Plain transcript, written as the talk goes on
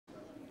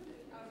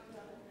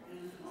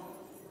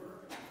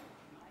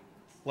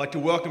I'd like to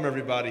welcome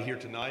everybody here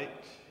tonight,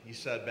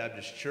 Eastside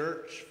Baptist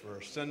Church, for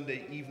our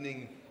Sunday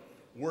evening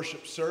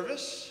worship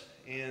service.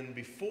 And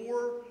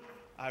before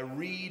I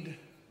read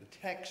the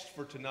text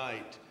for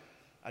tonight,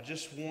 I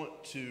just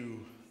want to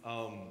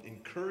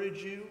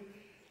encourage you,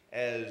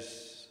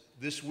 as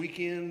this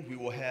weekend we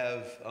will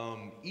have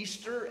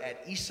Easter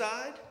at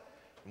Eastside,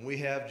 and we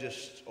have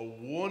just a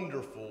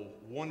wonderful,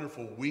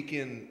 wonderful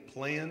weekend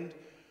planned.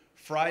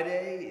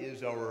 Friday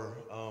is our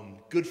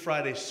Good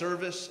Friday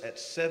service at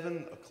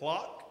 7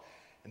 o'clock.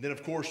 And then,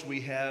 of course,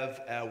 we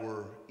have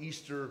our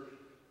Easter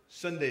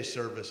Sunday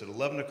service at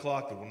 11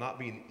 o'clock. There will not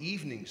be an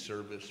evening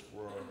service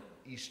for our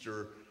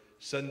Easter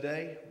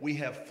Sunday. We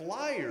have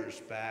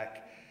flyers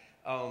back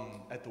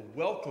at the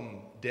welcome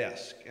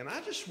desk. And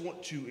I just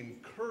want to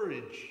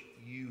encourage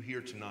you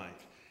here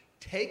tonight.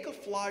 Take a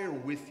flyer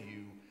with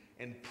you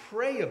and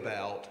pray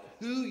about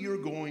who you're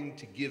going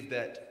to give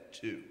that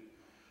to.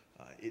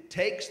 It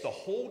takes the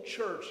whole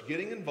church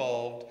getting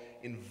involved,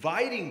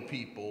 inviting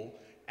people,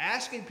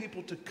 asking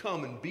people to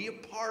come and be a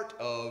part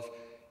of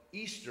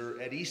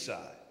Easter at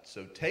Eastside.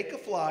 So take a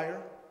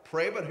flyer,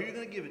 pray about who you're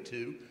going to give it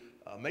to,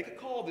 make a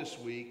call this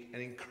week,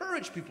 and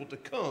encourage people to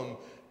come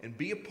and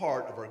be a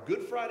part of our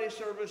Good Friday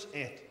service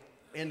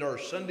and our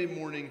Sunday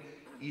morning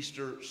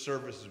Easter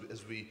service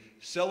as we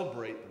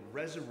celebrate the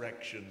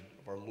resurrection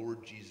of our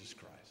Lord Jesus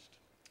Christ.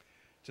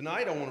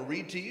 Tonight I want to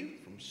read to you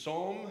from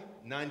Psalm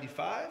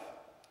 95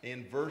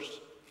 and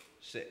verse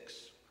 6.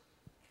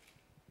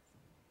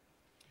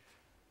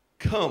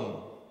 Come,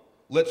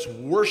 let's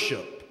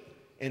worship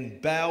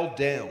and bow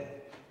down.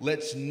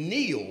 Let's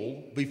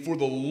kneel before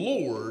the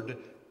Lord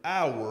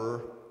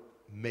our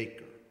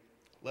Maker.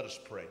 Let us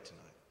pray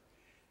tonight.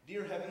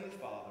 Dear Heavenly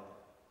Father,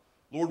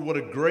 Lord, what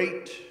a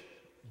great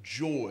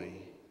joy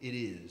it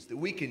is that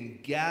we can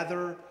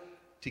gather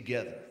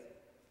together,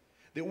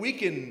 that we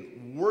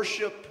can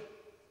worship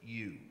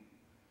you.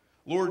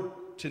 Lord,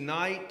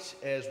 tonight,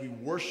 as we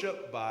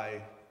worship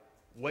by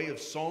way of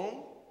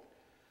song,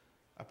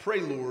 I pray,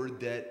 Lord,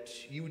 that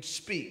you would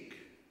speak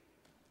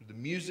through the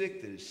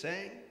music that is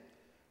sang,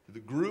 through the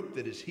group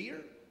that is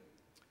here.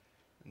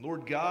 And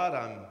Lord God,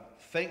 I'm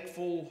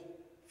thankful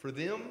for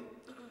them.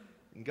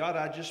 And God,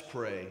 I just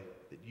pray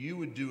that you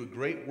would do a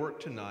great work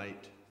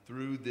tonight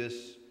through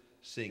this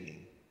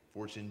singing.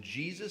 For it's in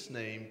Jesus'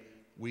 name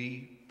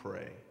we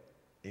pray.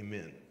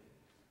 Amen.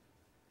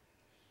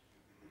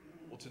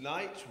 Well,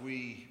 tonight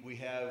we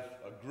have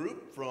a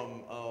group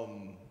from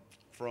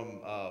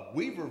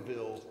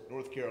Weaverville,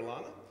 North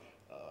Carolina,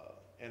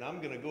 and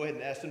I'm going to go ahead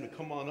and ask them to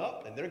come on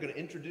up, and they're going to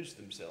introduce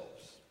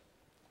themselves.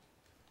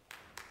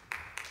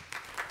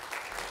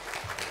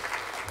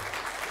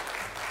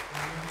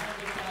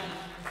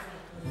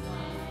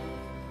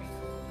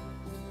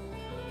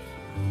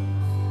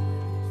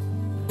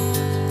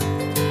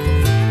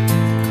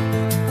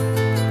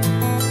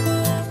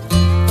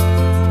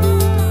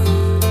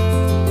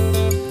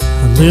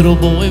 Little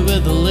boy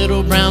with a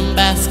little brown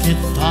basket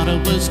thought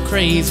it was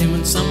crazy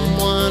when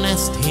someone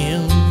asked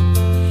him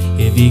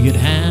if he could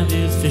have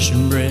his fish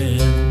and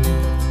bread.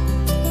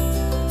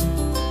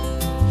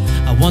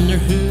 I wonder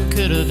who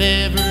could have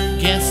ever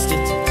guessed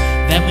it,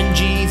 that when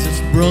Jesus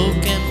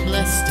broke and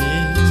blessed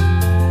it,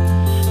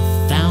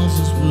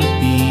 thousands would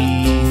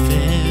be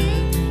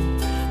fed.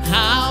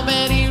 I'll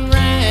bet he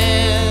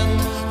ran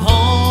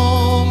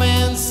home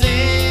and said,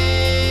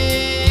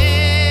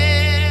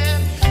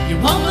 "You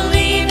won't believe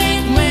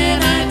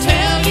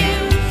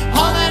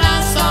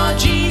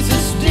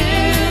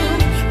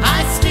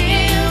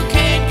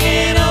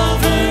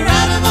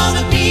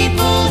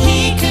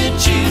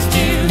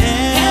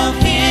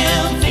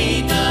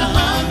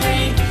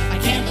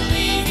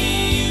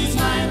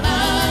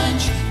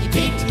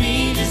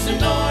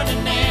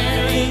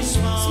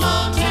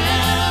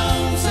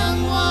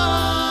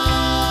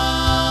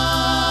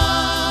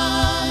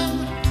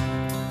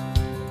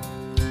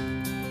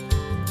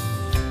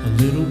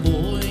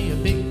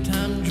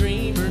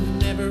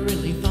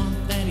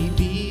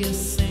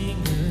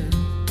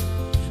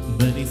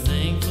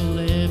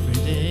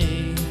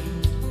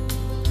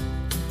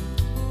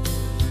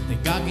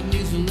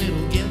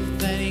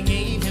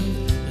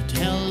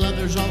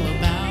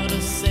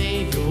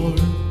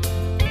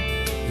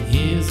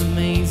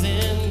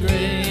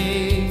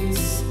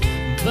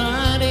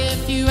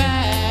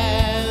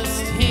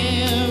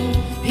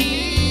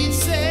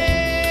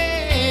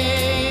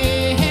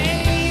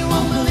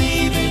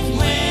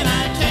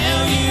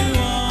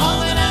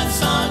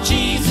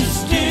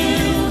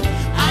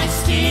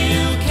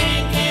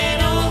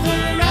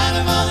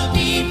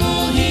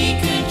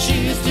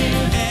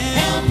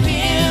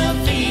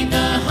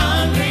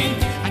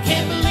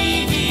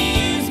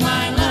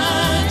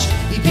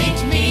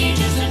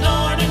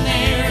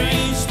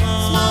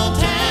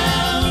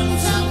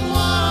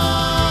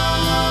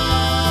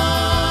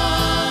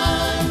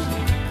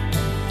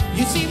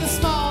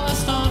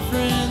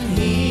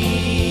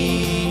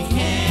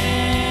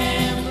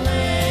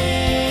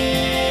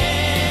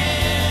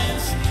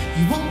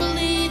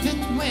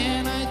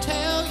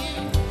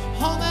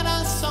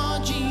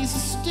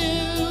Jesus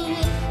do,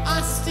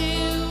 I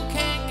still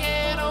can't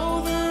get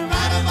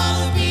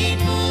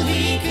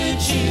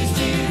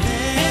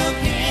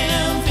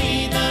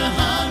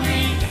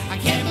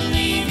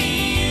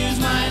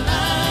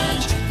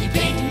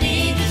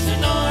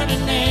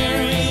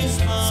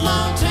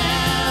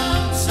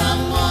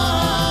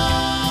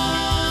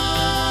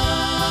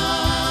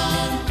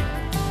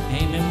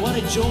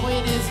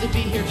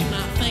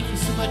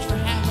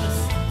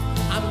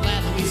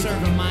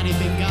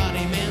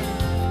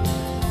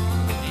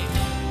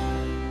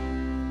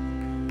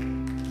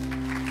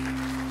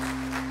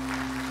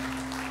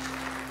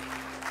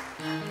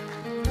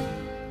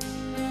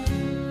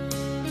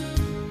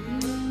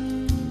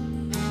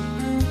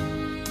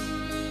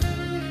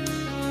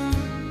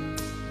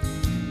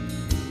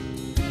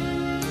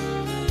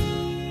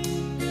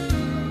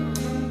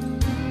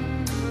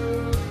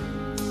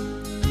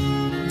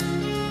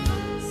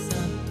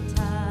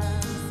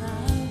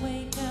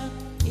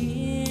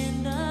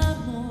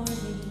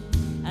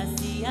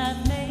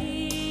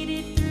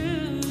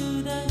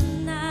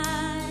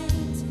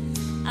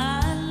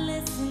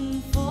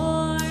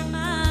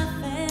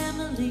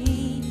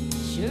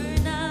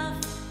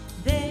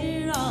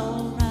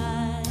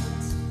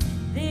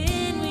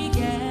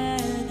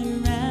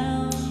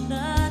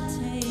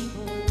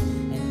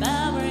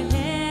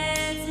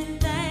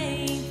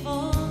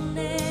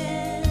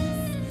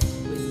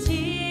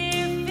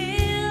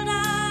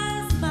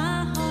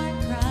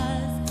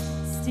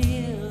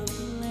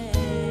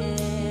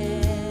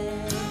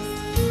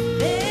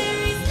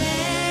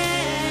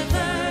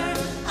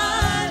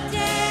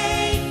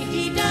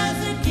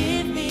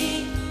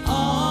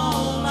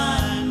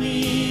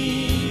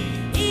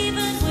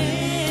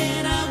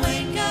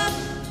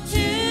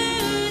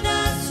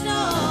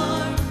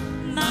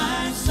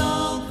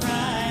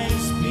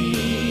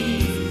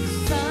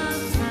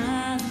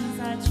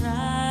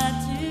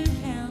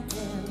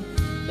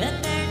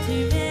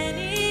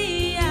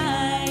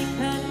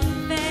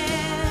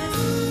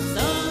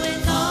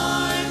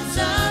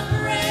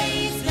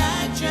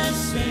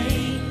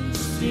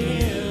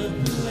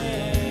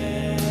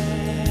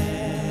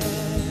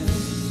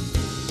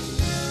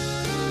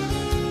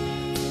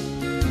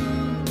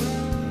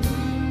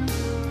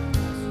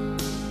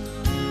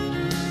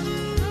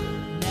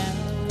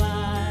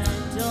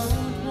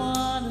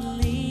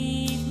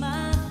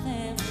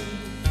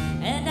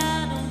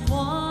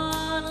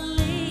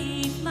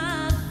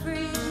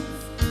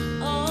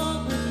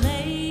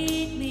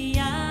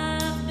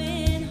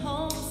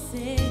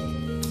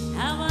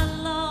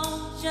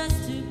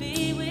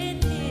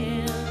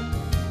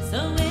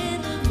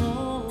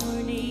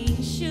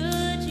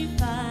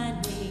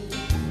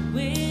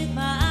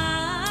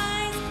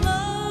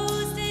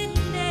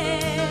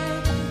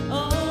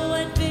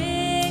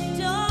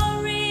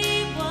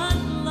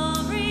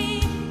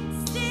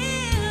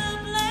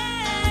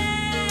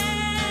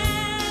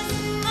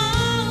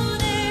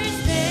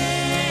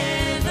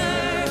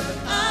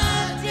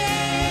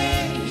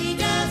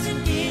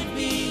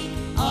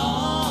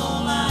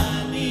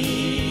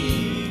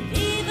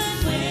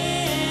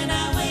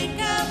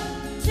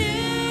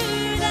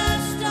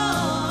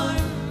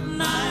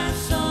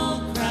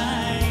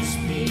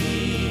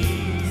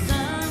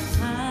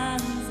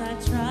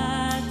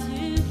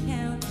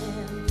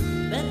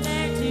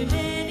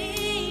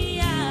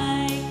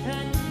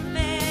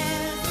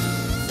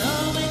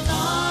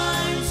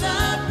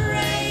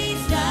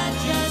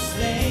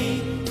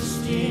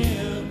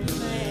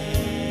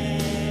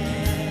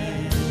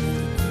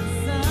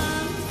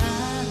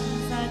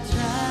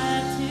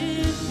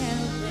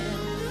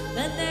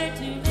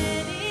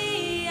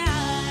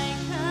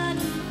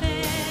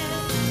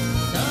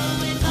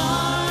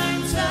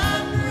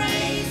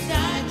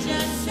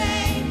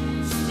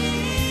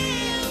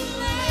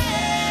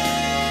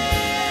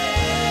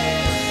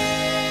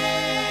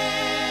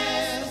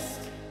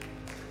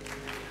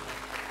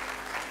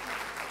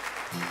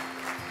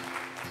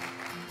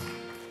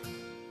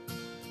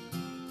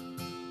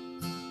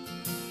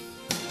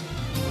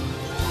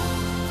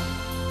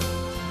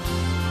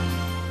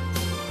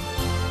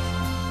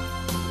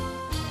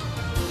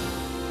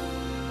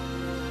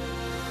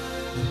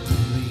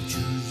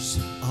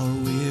are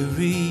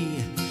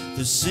weary,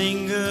 the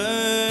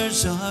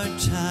singers are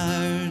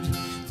tired.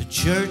 The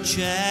church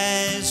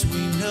as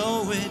we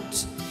know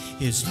it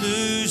is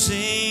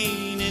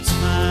losing its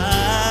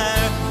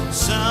fire.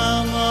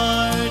 Some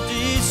are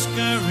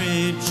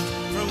discouraged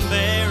from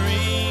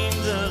bearing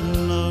the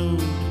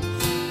load,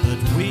 but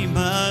we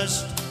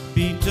must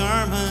be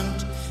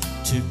determined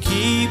to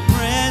keep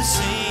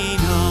pressing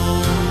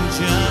on.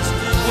 Just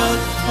to put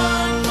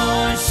one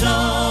more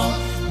soul,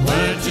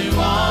 were to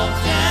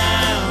walk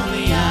down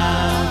the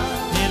aisle.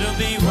 It'll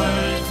be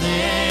worth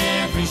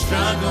every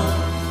struggle,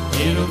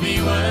 it'll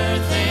be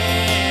worth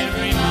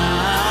every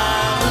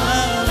mile. A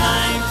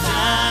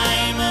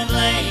lifetime of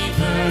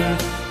labor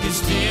is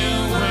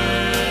still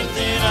worth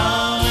it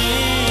all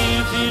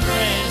if it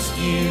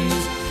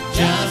rescues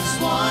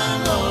just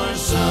one more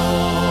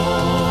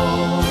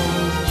soul.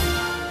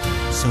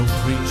 So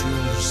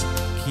preachers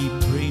keep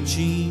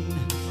preaching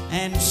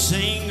and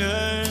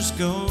singers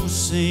go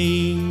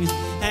sing,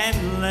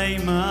 and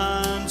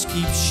layman's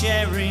keep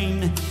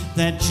sharing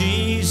that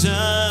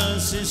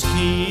Jesus is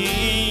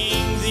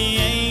King. The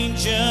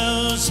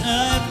angels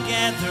have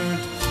gathered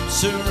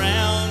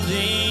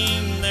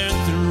surrounding their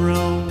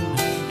throne,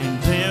 and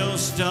they'll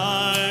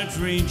start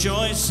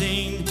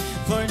rejoicing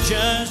for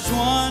just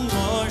one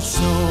more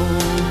soul.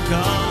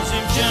 'Cause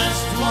if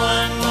just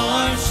one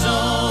more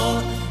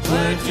soul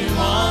were to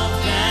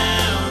walk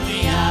down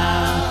the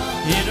aisle,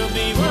 it'll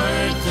be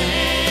worth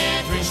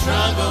every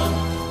struggle,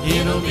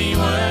 it'll be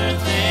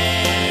worth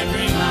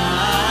every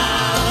mile.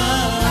 A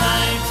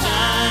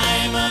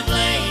lifetime of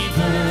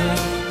labor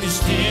is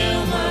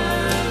still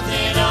worth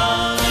it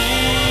all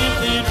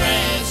if it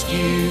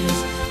rescues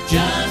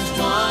just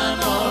one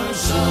more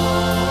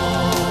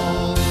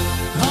soul.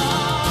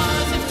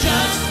 'Cause if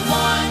just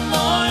one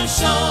more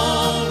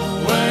soul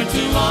were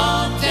to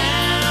walk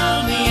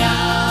down the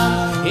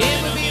aisle,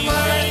 it would be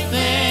worth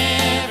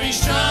every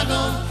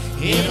struggle,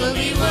 it will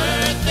be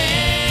worth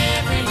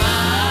every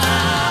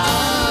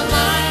mile. A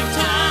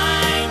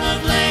lifetime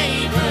of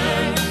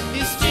labor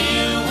is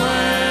still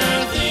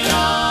worth it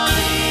all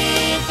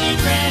if it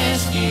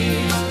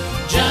rescues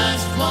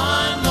just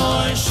one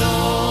more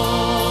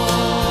soul.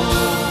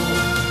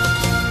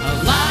 A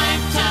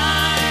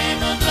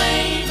lifetime of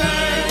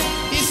labor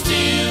is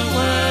still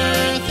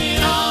worth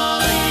it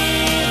all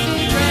if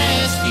it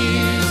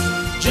rescues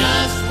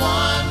just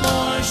one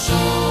more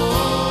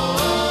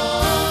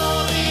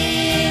soul.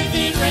 If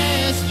it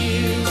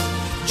rescues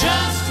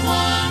just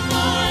one more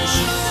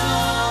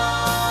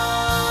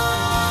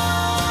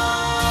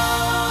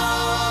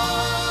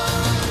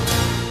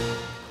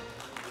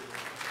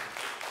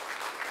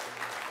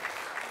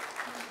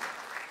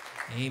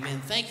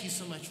Amen. Thank you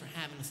so much for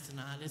having us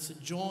tonight. It's a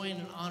joy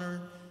and an honor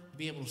to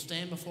be able to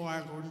stand before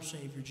our Lord and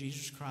Savior,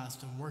 Jesus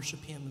Christ, and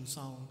worship Him in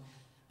song.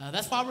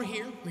 That's why we're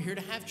here. We're here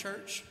to have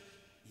church,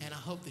 and I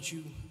hope that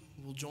you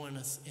will join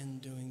us in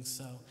doing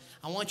so.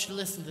 I want you to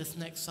listen to this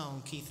next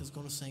song Keith is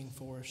going to sing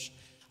for us.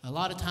 A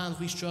lot of times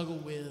we struggle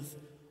with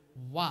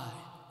why.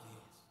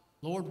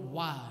 Lord,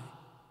 why?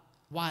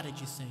 Why did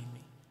you save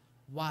me?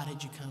 Why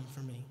did you come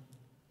for me?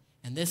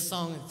 And this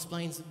song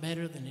explains it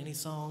better than any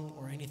song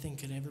or anything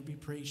could ever be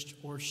preached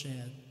or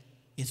said.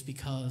 It's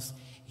because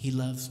He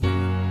loves me.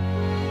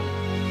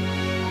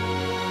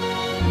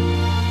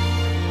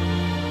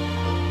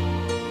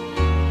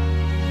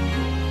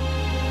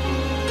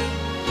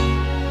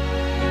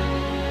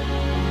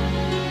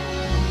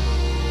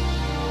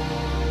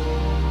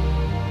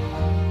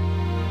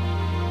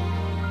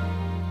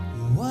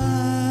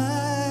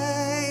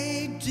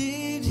 Why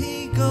did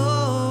He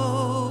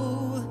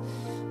go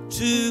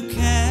to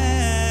Calvary?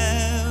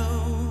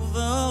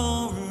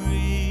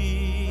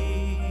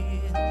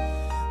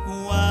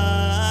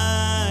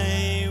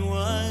 Why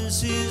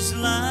was His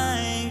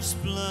life's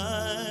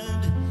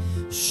blood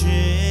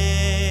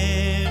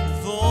shed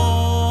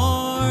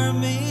for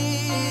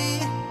me?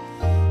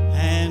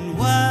 And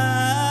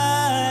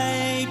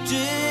why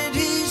did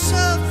He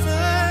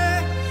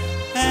suffer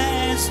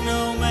as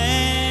no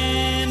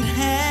man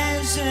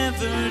has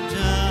ever done?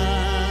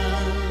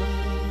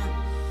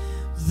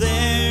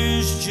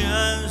 There's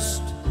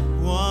just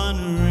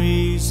one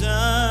reason.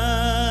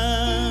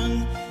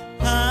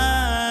 I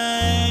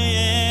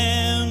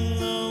am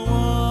the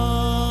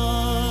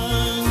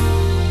one.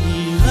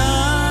 He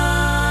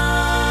loves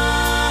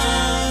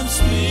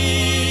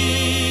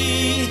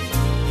me.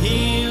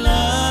 He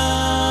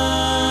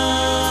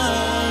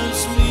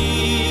loves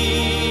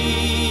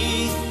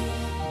me.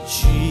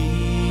 Jesus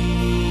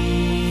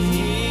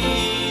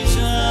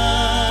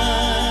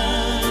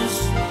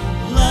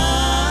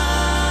loves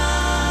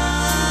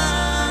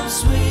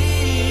me.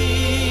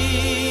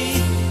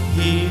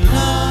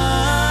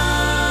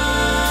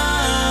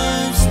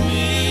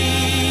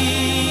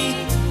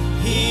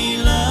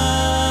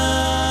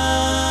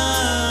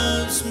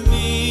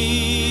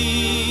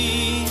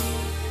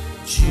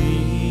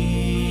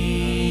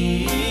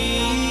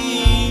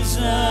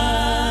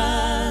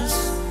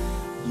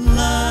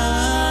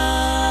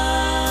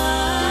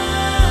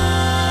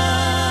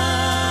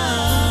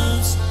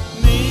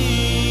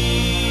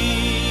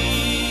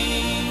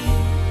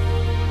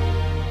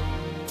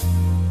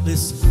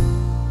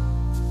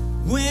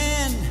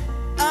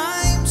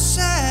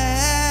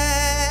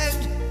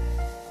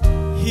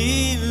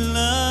 He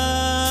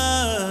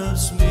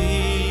loves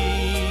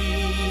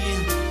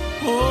me.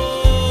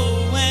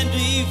 Oh, and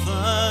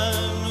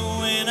even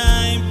when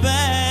I'm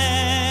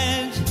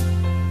bad,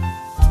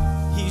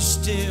 He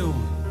still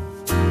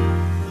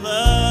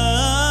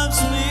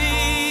loves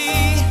me.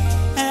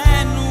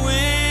 And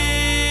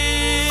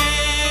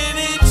when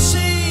it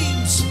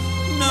seems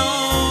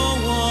no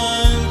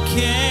one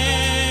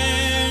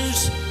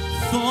cares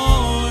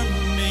for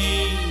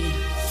me,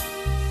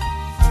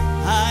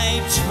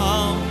 I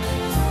talk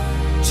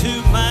to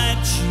my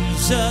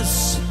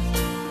Jesus,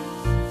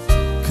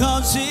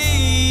 'cause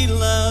He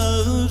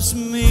loves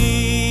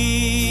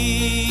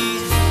me.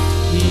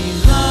 He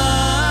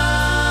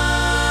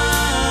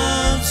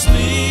loves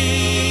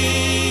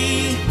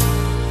me.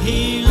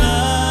 He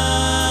loves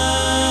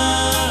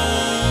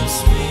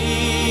me.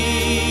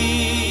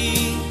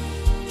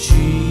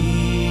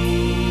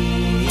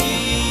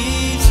 Jesus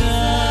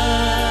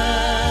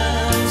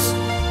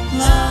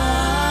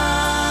loves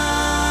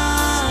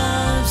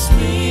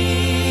me.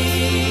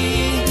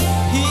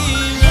 He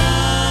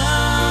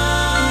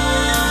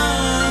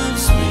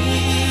loves me.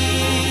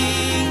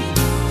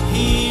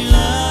 He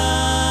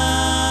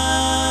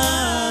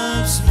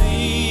loves me.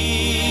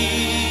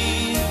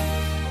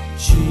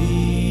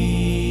 Jesus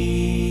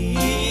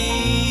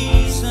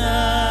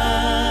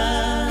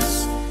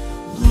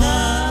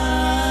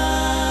loves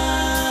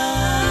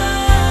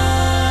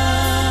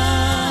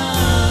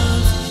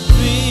me.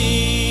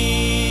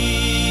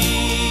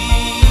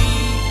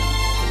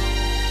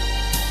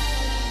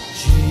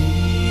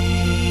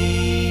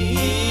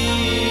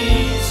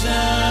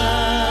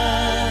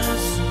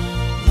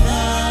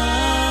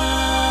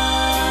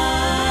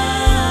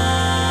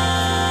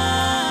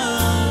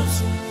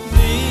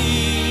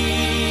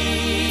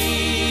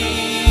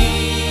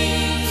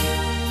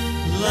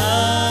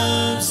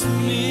 Loves me.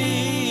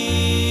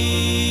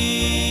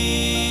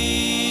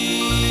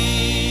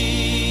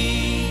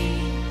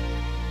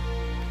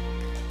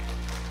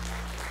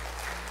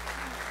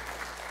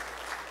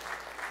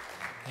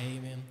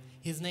 Amen.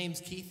 His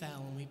name's Keith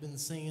Allen. We've been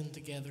singing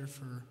together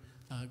for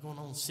going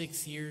on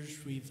 6 years.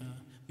 We've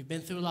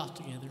been through a lot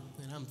together,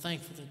 and I'm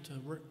thankful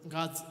that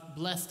God's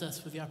blessed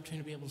us with the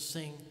opportunity to be able to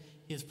sing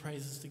His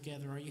praises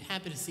together. Are you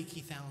happy to see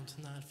Keith Allen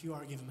tonight? If you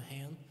are, give him a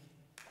hand.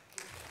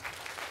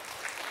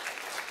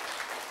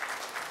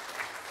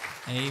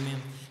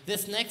 Amen.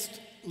 This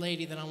next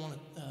lady that I want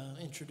to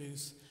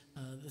introduce,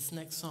 this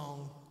next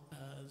song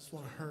is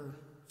one of her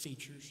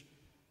features.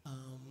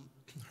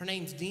 Her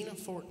name's Dina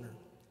Fortner,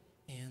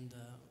 and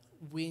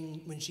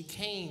when she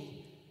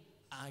came,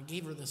 I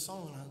gave her this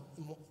song, and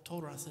I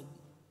told her, I said,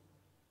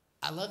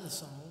 I love this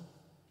song.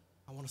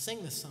 I want to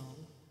sing this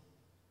song.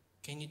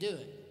 Can you do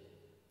it?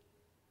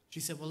 She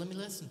said, well, let me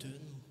listen to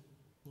it, and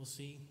we'll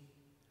see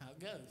how it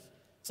goes.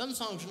 Some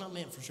songs are not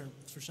meant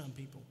for some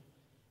people.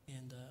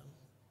 And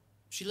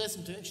she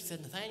listened to it, and she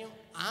said, Nathaniel,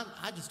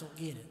 I just don't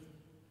get it.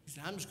 She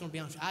said, I'm just going to be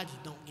honest with you, I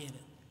just don't get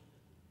it.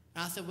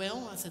 And I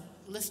said,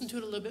 listen to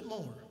it a little bit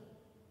more.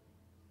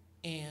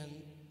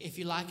 And if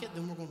you like it,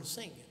 then we're going to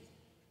sing it.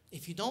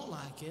 If you don't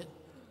like it,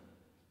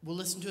 we'll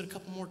listen to it a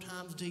couple more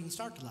times until you can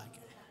start to like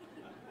it.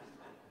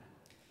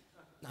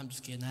 No, I'm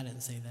just kidding, I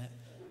didn't say that.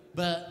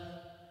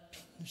 But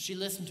she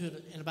listened to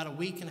it, and about a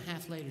week and a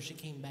half later, she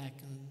came back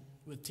and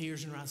with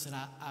tears in her eyes said,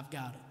 I've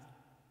got it.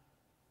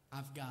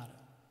 I've got it.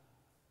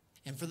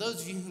 And for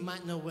those of you who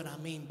might know what I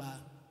mean by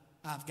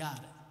I've got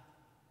it,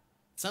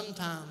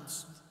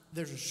 sometimes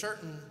there's a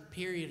certain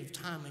period of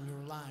time in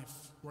your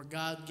life where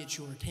God gets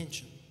your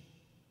attention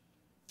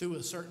through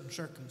a certain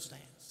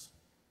circumstance.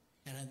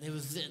 And it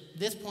was at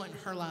this point in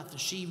her life that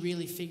she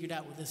really figured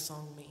out what this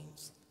song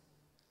means.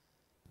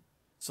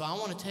 So I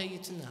want to tell you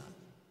tonight,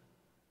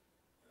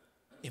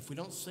 if we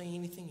don't say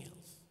anything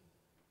else,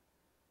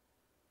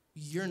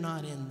 you're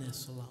not in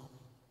this alone.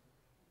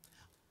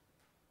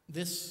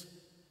 This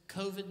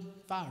COVID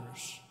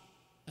virus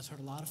has hurt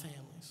a lot of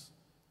families,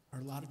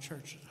 hurt a lot of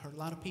churches, hurt a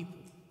lot of people.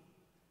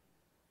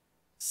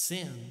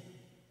 Sin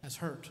has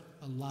hurt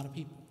a lot of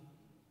people.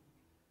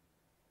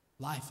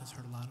 Life has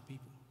hurt a lot of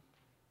people.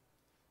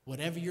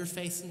 Whatever you're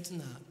facing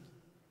tonight,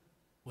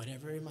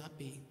 whatever it might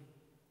be,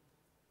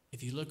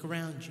 if you look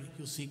around you,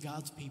 you'll see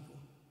God's people.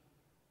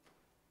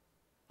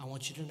 I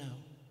want you to know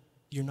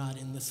you're not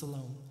in this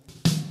alone.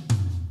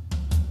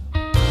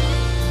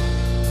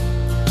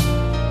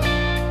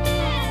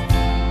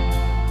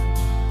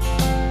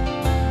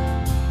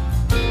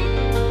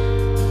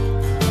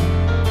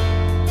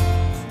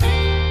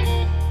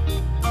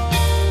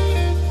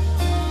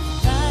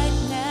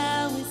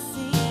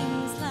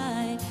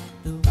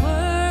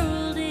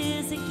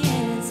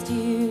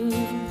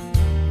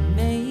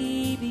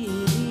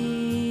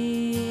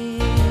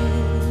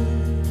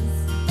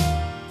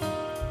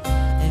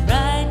 And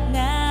right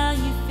now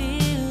you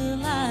feel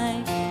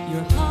like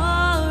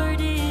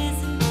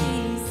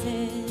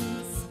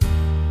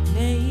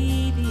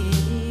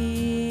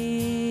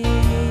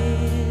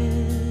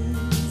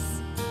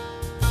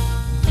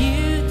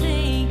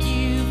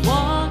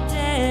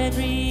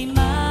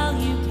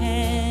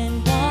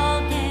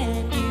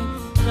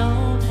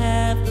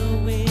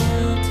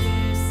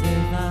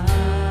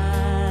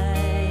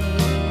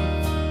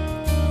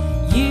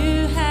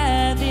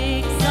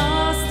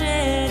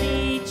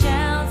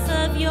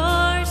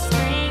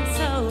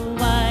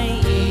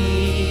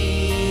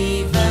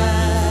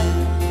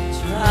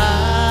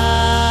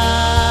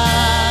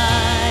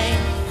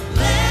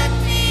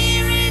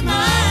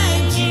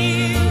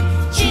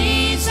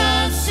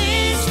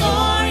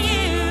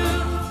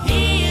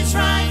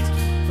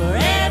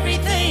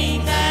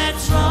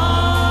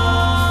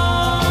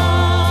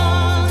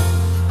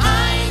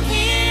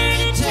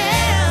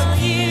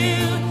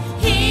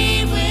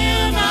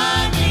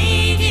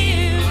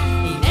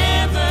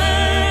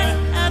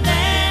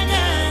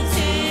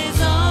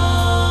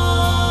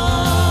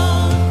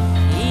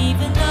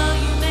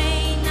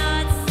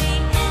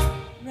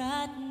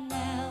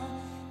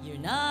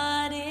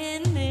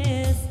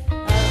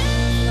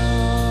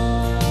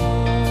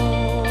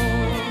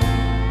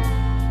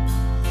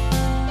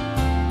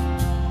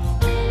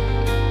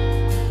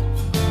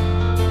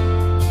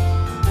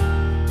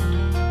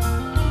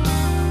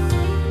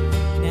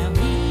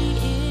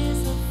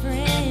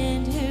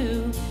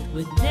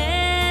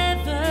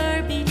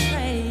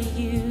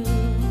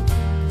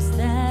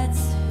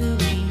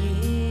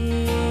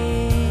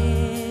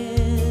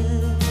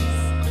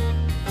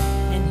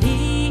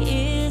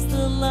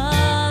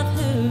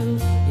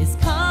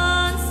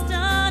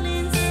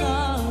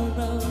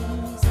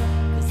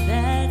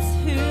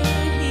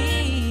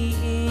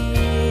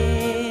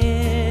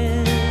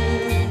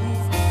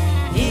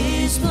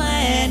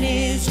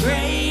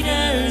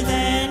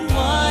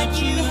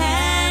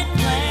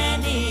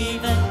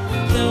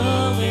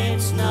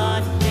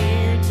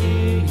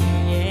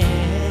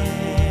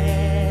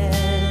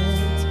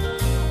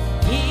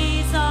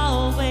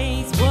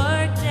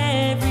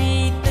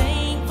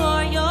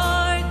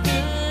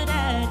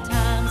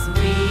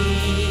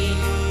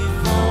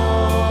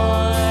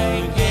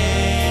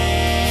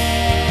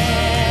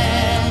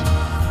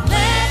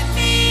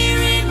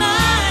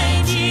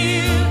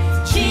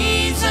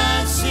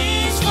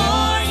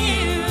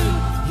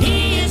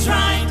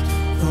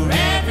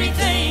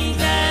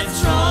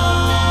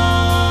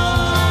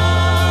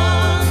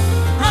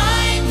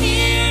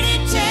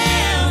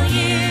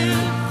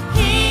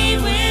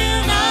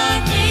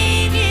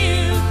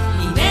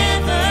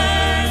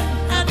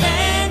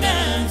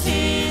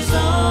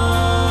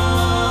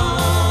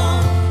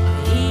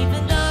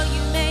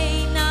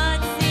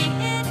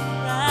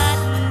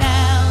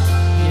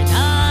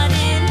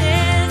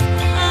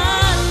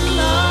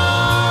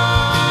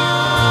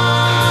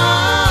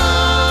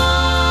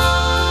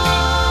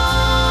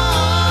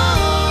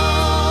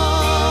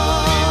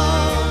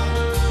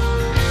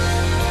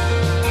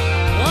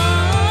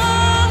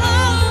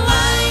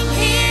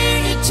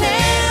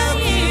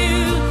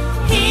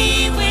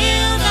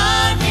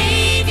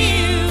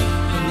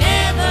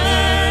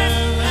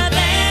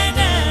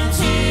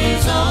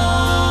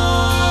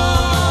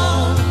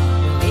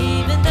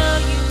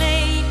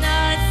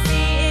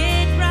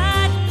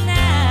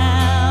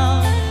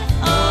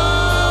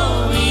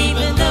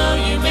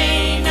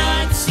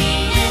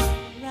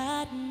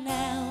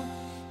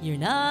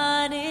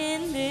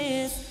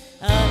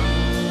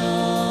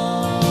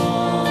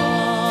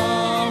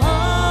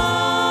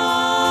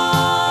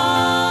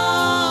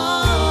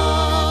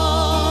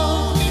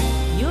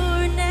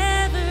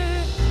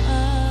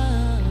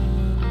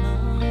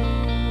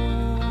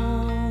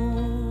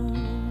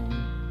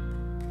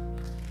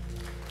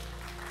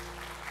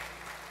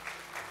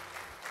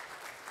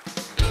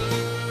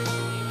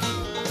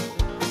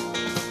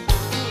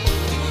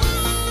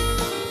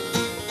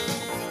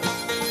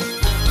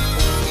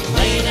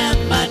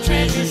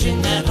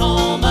vision, that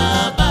home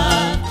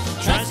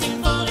above.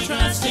 Trusting, fully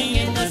trusting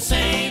in the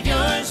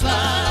Savior's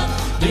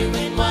love.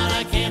 Doing what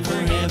I can for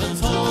heaven's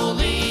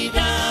holy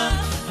dove.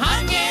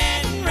 I'm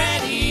getting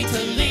ready to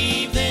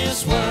leave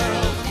this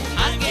world.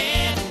 I'm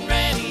getting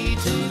ready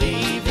to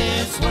leave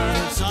this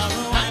world.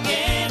 Sorrow, I'm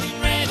getting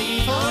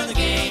ready for the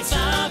gates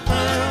of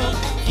pearl.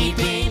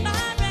 Keeping my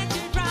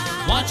record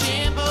right,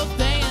 watching both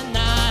day and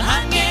night.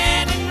 I'm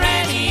getting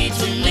ready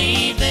to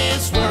leave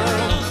this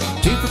world.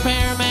 To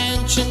prepare a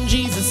mansion,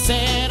 Jesus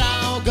said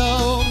I'll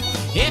go.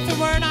 If it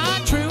were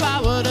not true,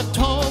 I would have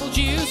told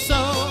you so.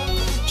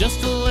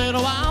 Just a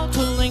little while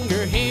to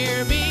linger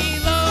here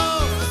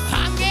below.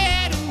 I'm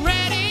getting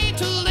ready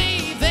to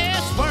leave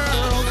this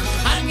world.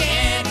 I'm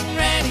getting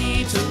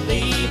ready to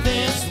leave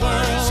this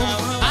world.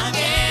 I'm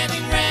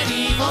getting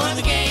ready for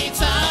the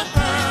gates of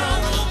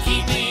pearl.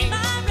 Keeping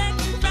my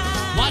record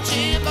right,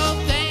 watching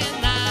both day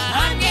and night.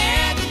 I'm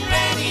getting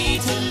ready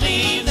to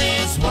leave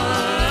this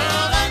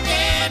world. I'm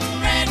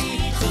getting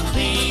ready to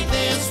leave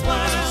this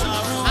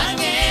world. I'm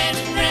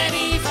getting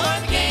ready for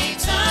the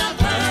gates of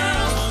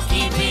pearl.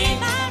 Keeping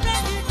my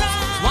record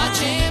right,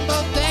 watching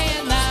both day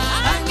and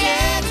night. I'm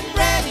getting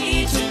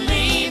ready to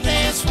leave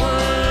this world.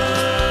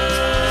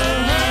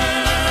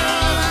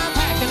 I'm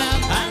packing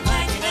up. I'm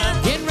packing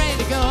up. Getting ready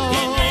to go.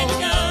 Getting ready to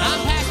go. I'm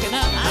packing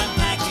up. I'm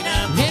packing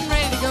up. Getting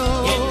ready to go.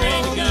 Getting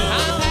ready to go.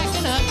 I'm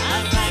packing up.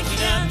 I'm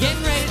packing up.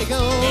 Getting ready to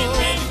go. Getting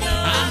ready to go.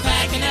 I'm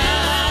packing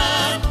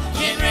up.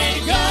 Getting ready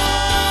to go.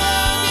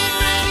 Getting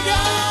ready to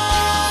go.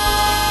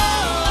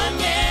 I'm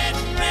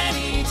getting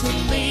ready to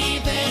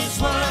leave this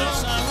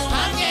world.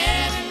 I'm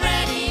getting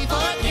ready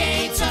for the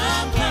gates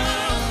of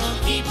pearl.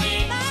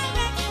 Keeping my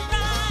record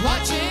right,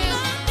 watching.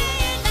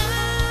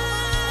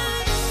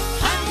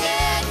 I'm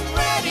getting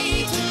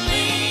ready to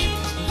leave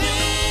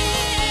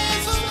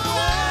this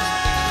world.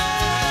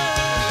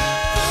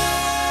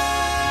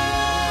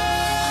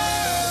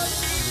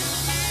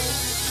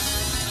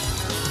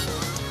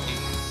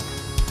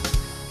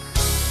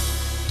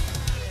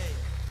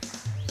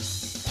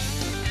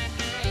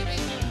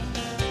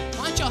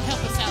 Why don't y'all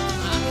help us out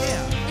tonight?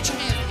 Yeah. Put your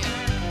hands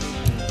together.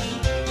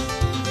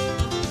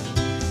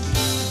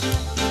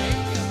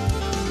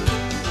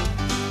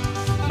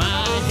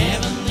 My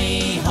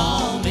heavenly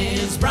home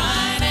is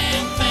bright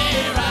and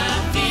fair. I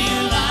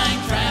feel like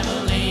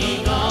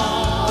traveling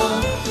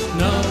on.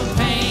 No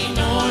pain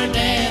nor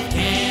death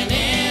can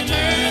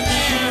enter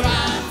there.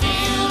 I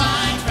feel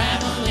like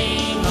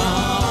traveling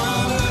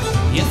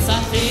on. Yes, I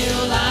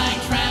feel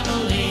like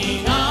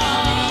traveling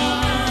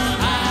on.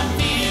 I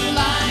feel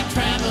like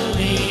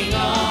traveling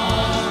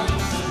on.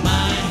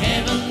 My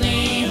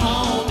heavenly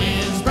home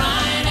is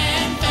bright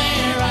and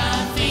fair.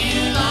 I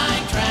feel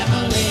like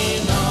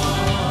traveling on.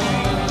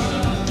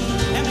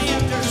 How many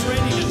up there's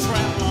ready to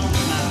travel on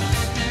tonight?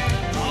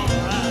 All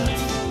right.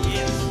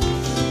 Yes.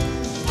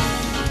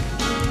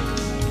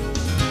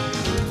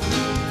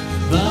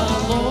 The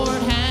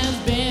Lord has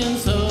been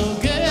so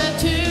good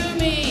to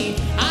me.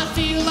 I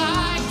feel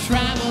like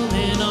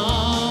traveling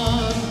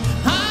on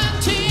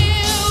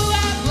until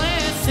that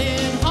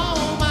blessed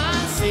home I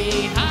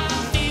see. I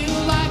feel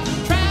like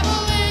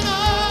traveling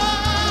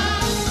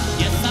on.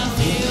 Yes, I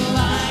feel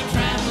like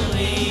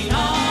traveling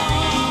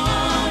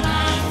on.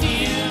 I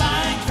feel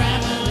like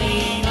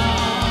traveling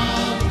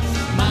on.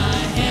 My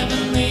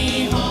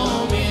heavenly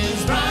home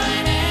is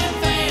bright and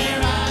fair.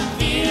 I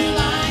feel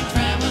like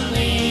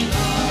traveling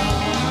on.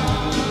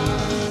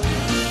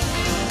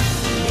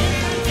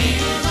 I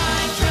feel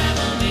like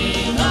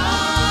traveling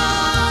on.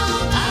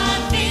 I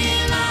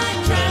feel like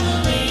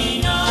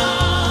traveling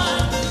on.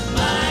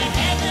 My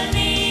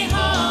heavenly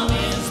home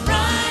is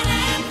bright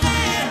and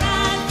fair.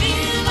 I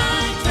feel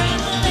like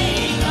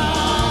traveling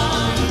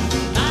on.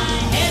 My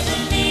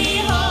heavenly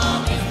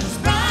home is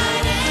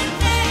bright and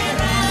fair.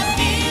 I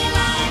feel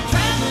like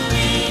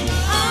traveling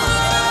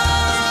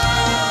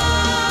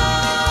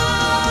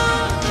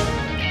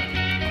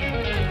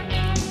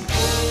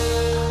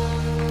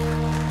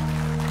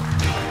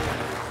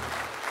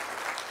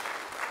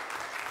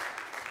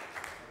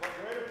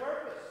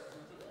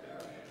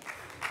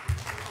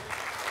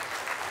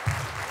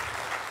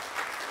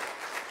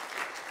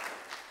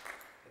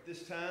At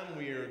this time,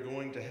 we are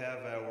going to have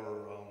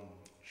our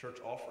church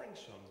offering,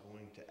 so I'm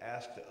going to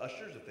ask the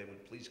ushers if they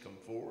would please come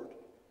forward.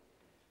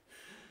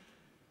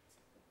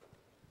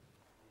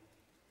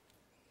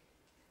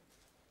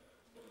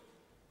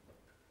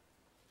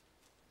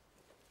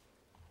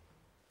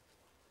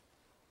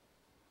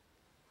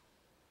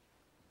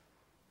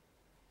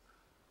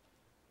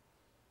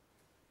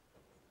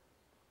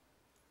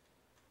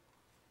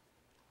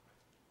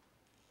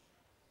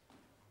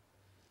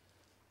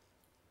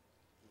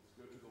 Let's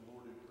go to the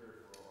Lord in prayer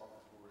for our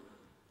offertory.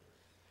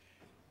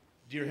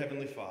 Dear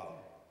Heavenly Father,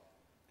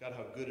 God,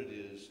 how good it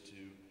is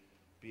to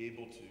be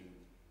able to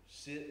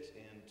sit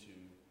and to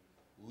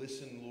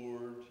listen,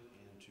 Lord,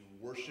 and to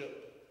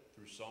worship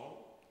through song.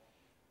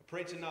 I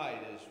pray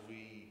tonight as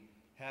we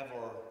have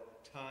our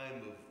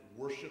time of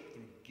worship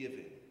through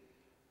giving,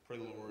 pray,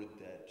 Lord,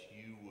 that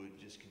you would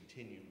just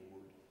continue,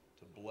 Lord,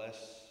 to bless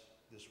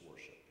this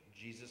worship. In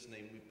Jesus'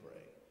 name we pray.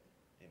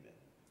 Amen.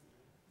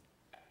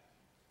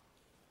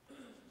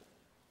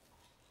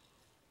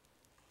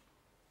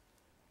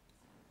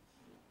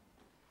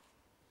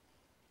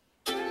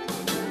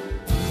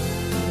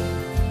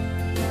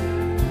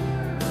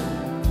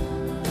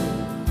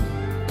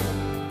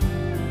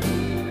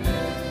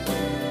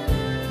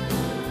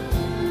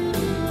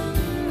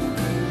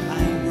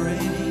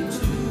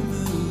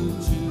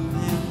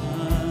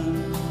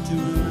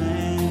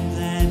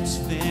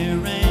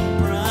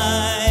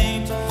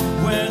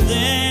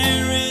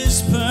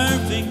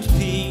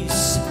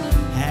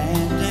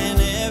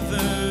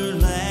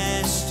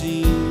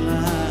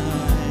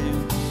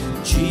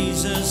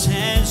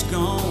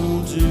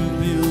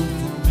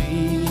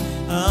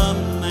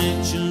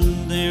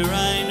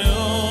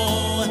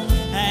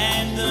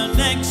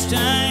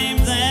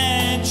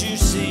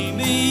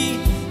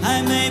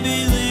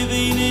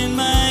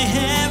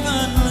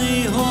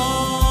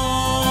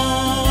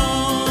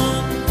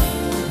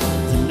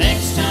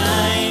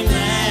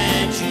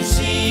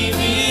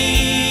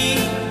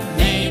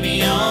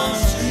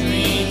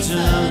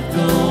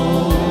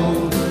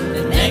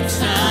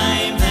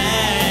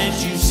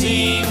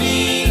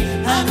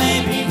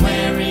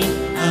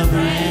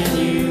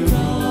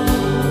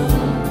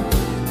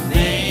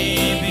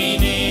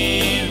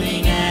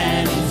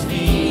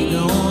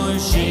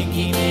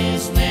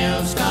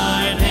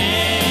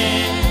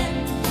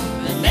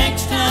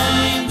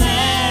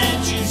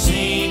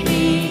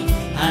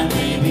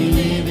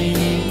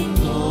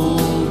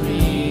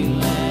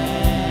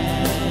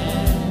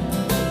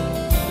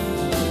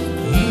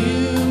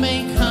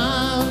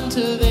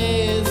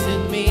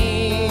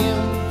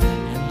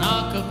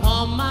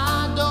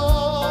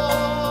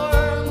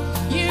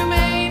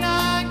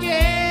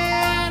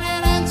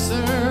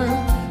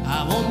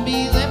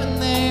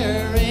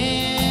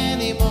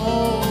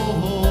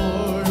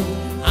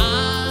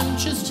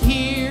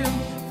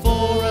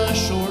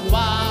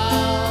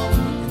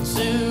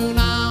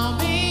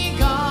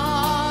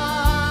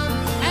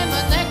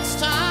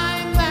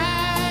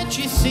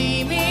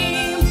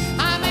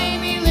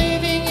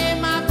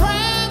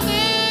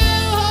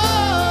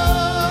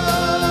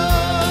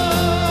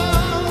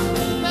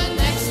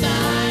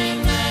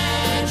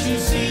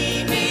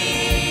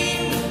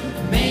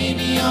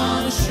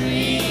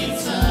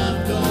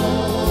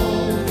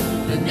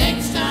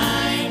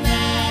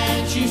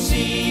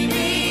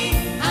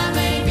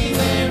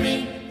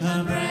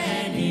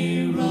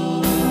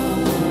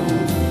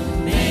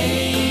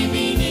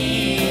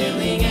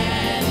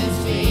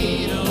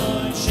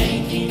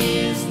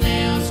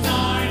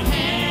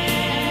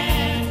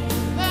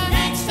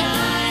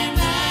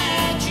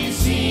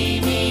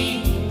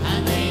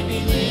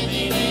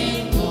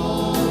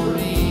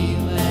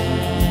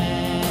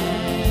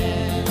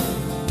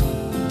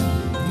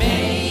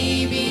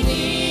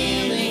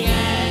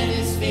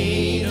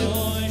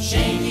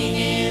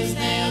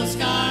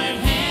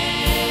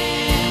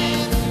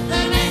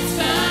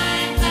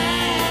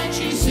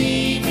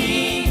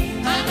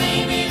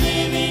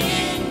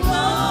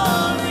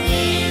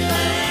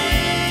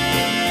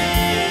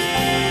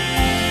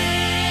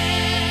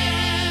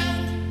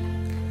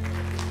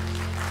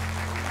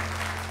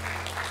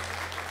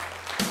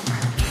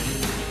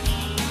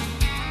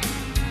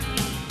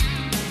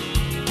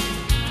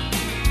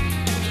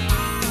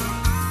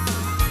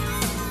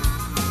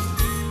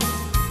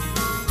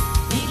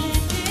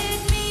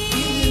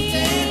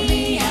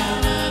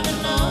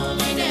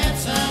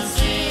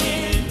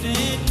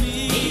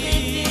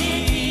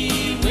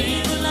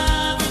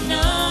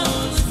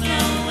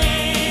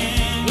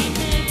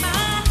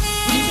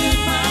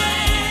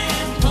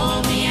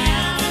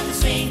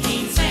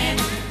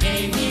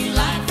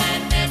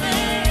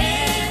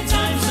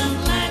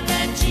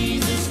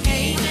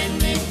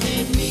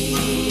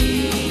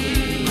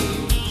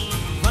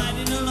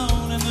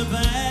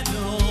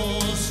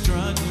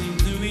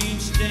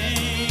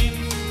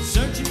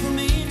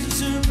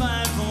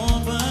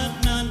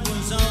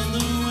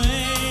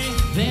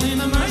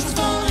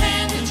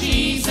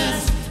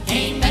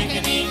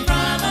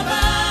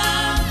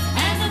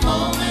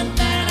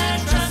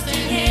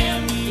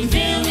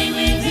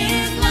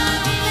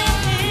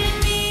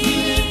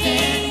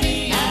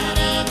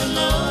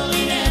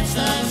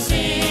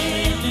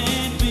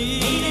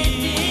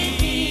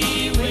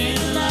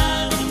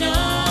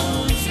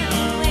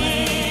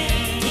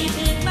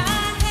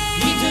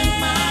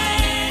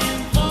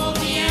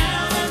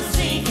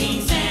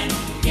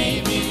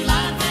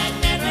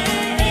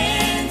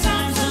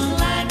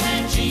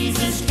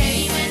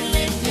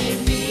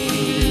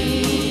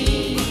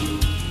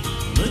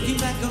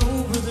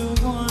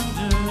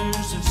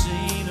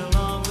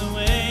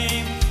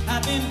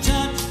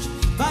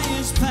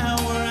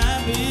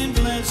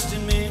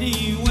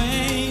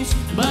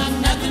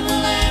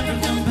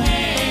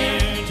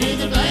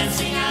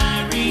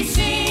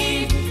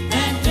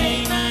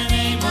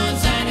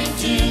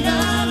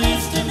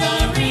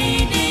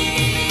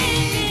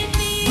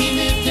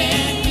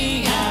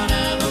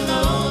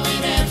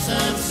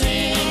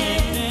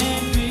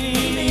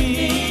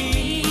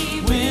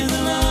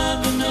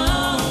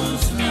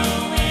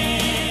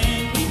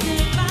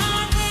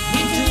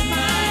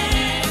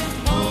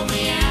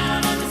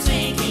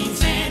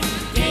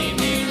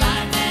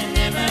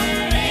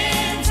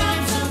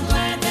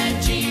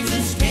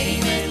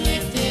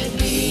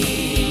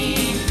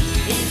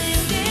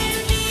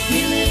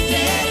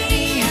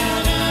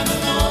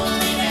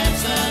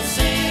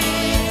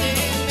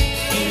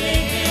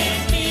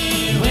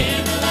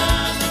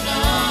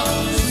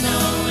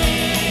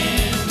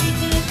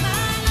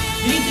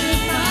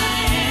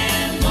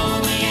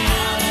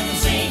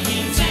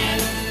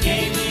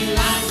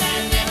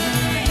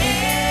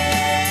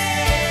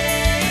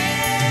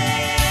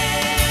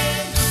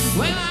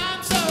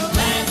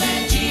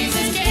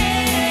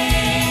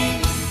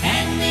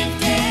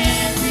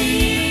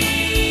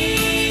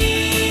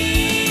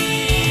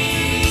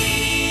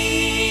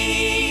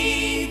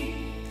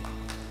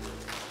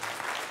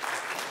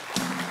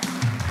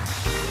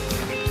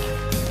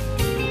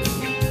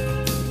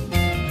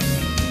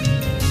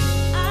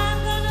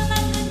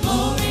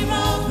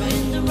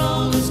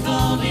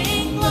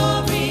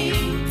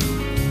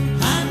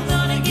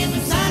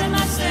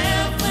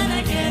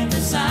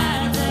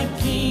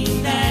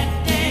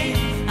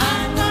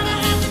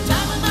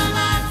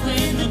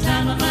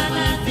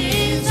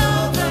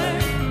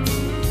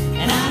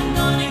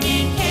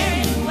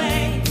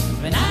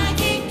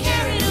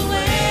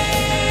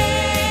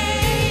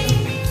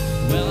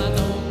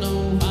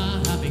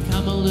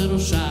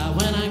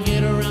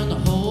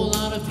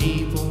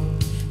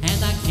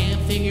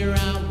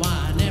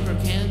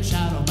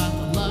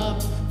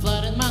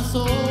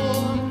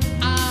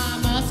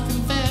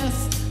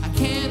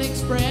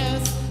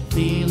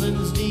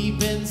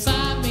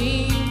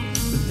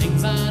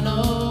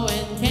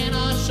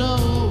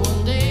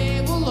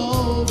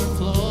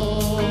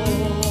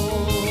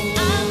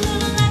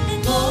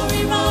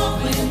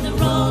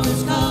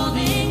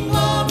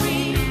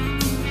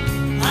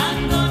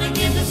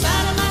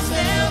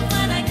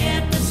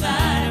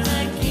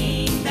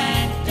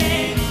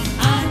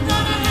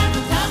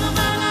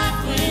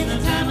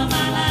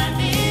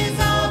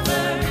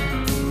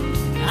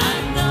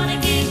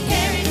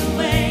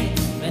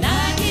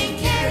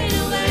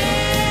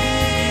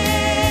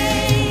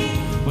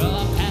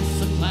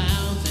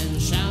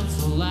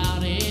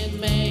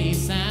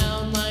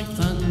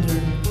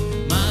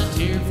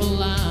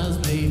 little eyes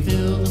may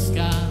fill the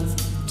skies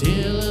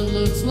till it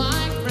looks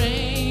like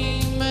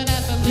rain. But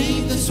as I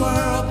leave this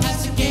world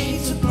past the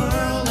gates of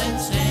pearl and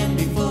stand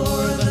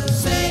before the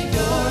Savior,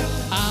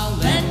 I'll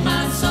let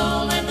my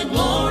soul let the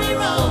glory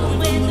roll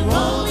when the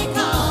rolling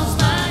calls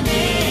my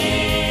name.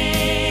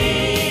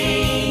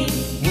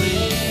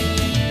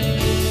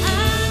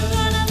 I'm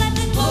gonna let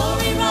the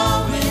glory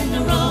roll when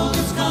the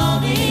rolling's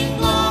calling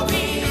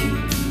glory.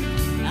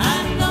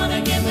 I'm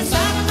gonna get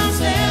beside of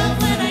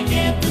myself when I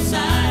get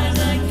beside of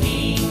the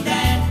King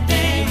that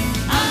day.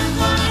 I'm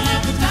gonna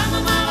have the time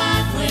of my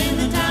life when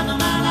the time of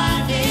my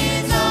life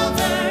is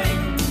over.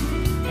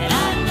 And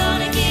I'm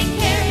gonna get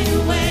carried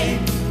away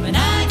when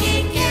I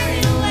get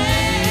carried away.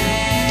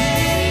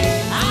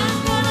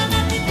 I'm gonna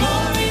let the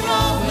glory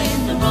roll when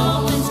the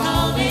rolling's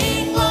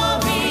calling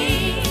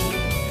glory.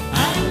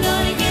 I'm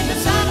gonna get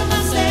beside of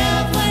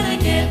myself when I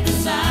get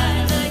beside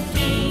of the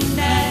King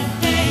that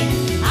day.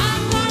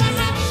 I'm gonna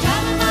have the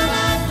time of my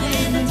life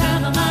when the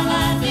time of my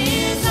life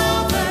is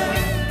over.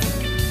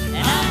 And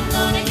I'm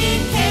gonna get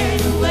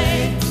carried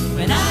away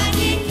when I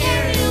get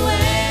carried away.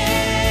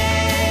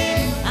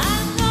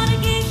 I'm gonna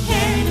get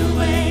carried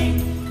away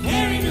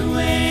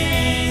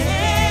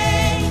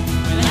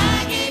when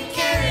I get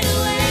carried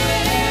away.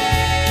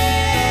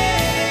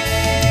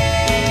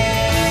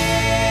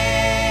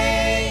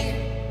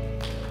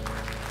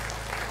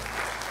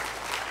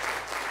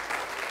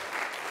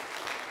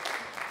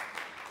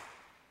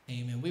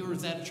 Amen. We were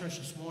at a church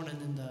this morning,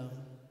 and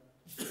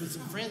with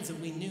some friends that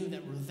we knew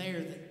that were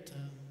there that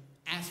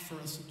asked for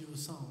us to do a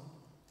song.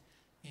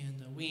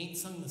 And we ain't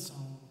sung the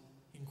song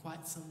in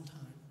quite some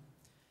time.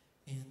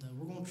 And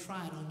we're going to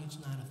try it on you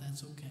tonight if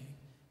that's okay.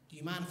 Do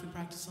you mind if we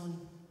practice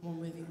on one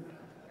with you?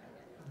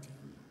 Okay.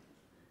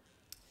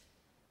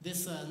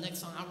 This next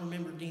song, I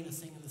remember Dina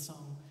singing the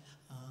song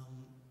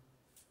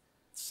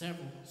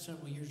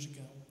several years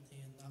ago.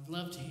 And I've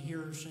loved to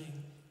hear her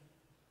sing.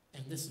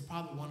 And this is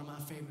probably one of my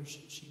favorites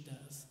she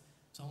does.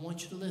 So I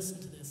want you to listen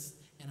to this,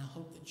 and I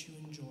hope that you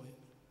enjoy it.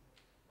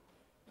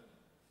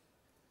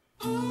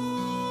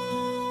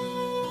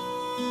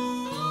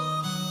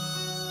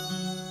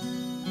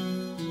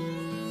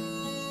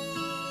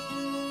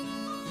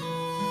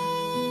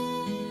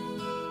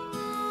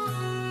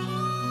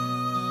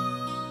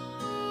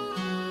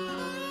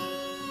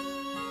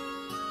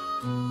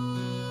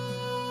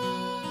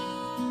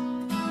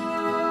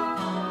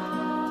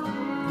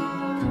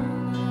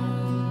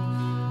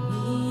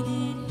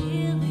 Needed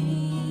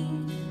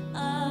healing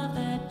of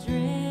that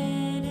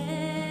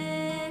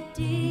dreaded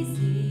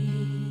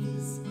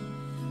disease.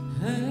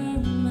 Her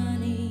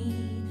money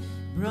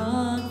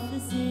brought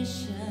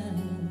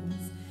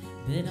physicians,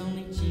 but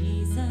only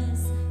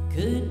Jesus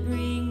could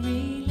bring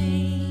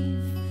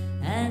relief.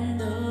 And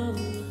though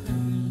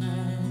her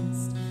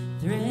last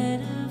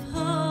thread of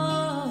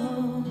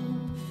hope,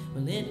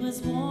 well, it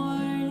was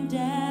worn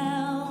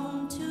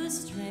down to a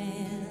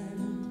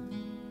strand,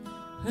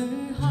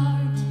 her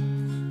heart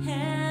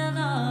held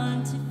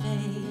on to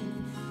faith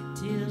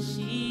till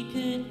she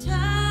could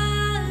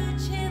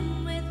touch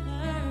him with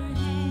her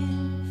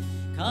hand.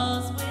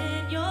 'Cause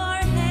when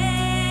you're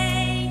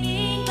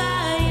hanging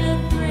by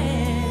a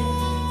thread,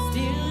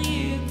 still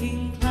you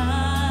can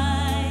climb.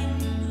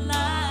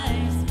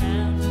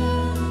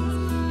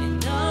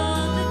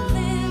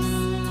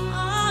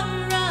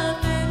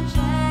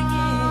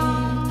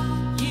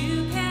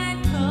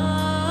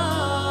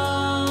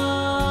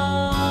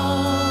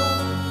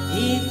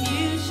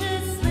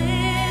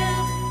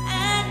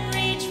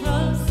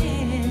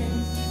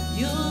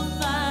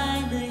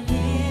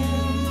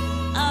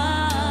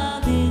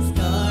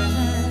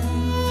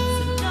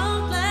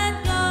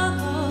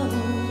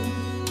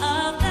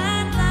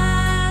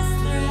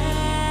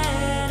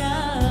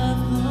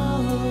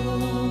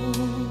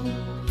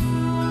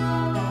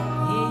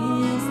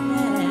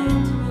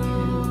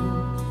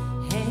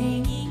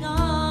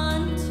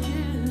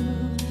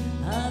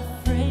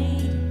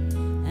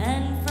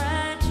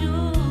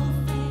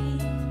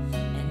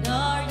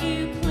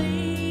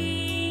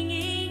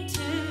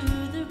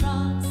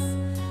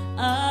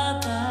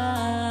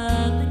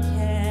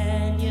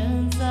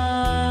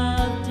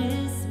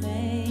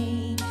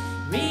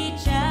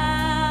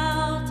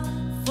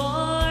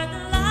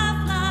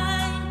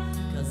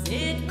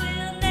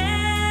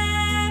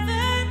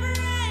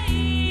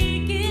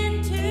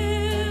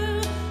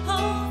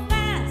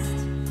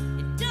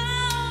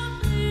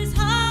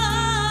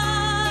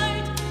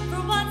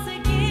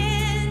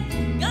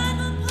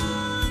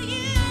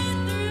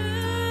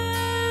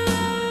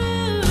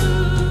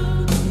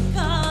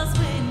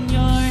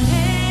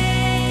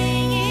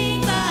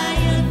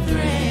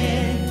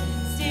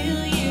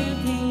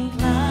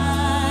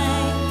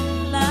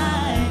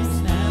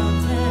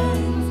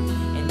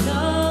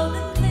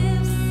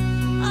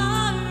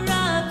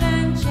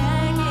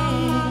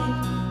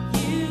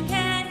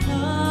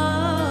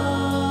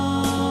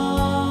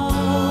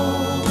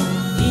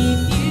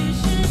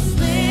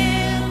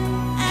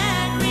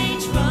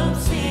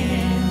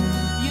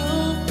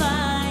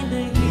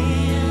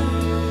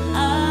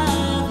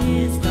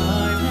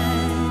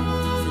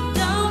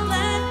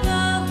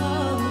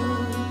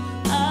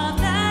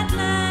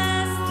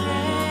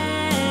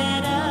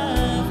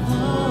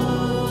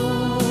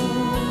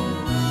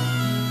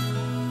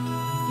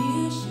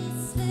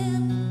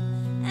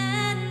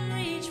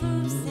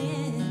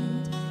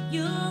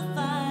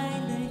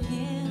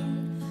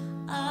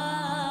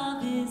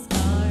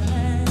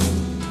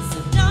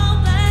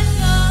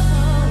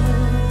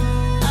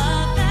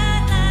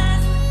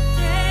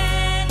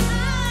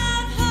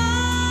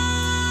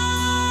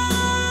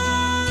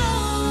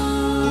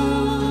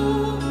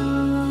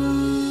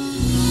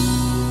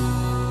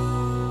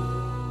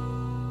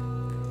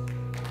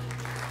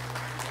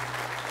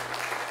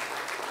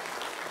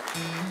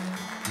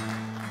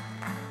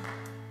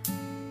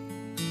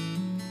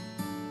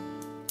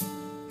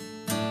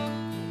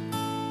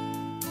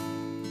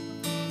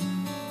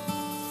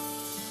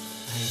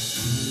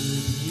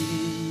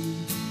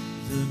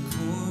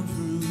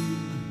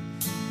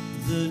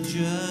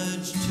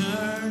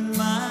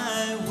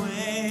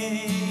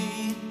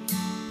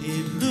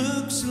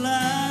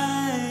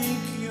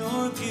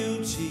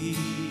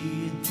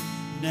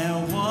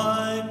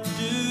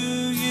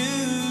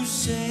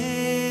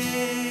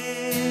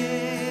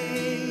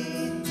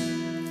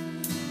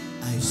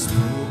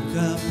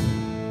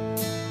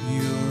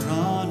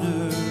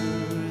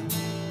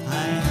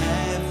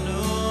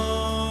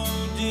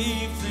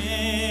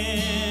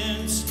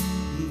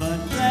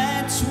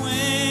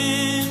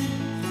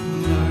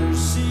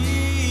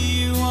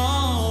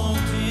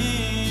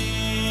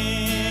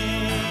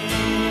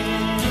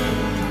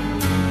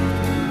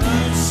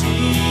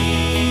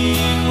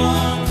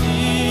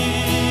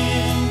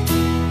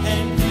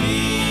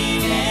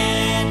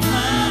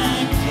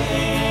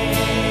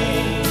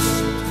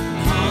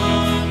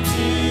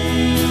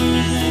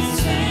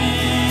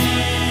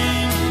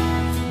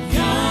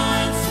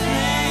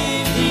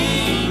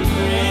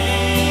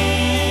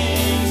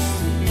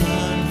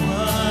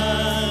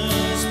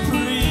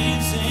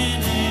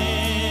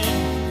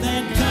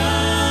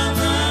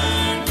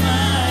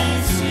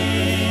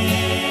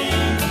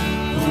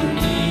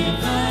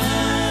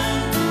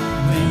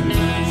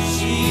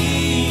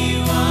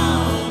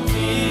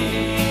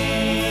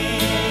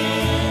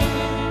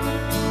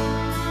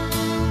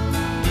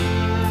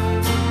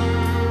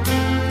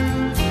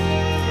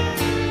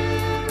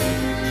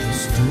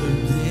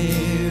 stood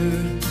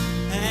there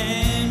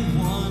and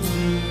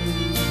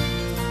wondered,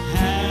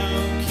 how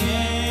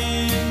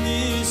can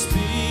this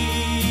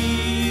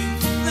be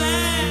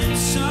that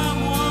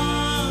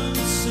someone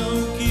so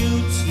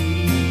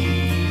guilty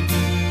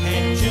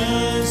had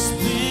just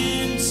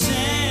been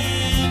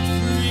set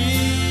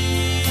free?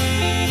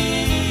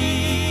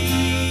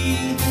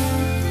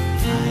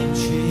 My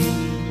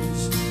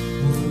chains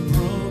were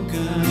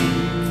broken,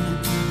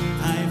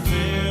 I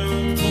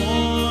felt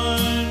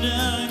born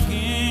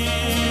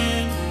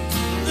again.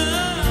 The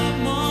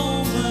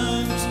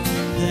moment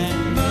that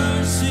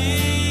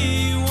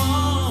mercy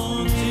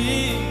walked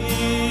in,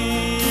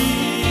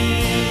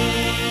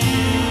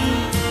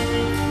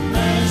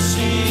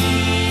 mercy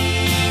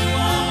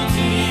walked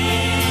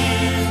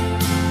in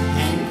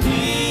and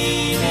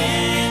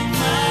pleaded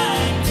my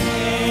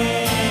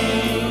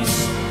case.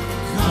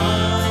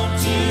 Come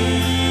to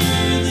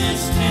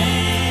this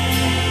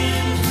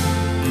land,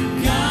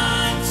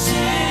 God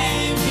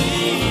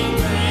saving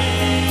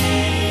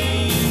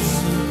grace.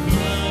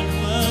 Blood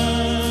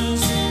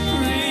was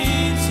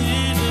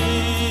presented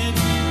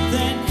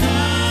that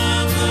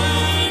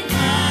covered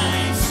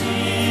my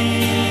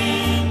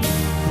sin,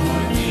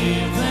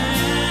 forgiven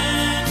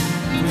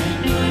when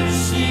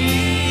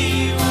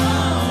mercy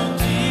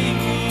walked in.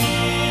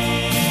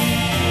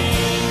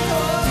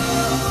 Oh,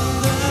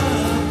 the blood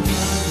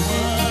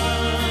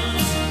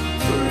was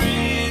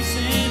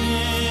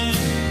presented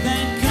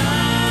that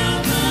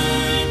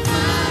covered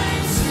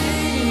my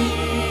sin,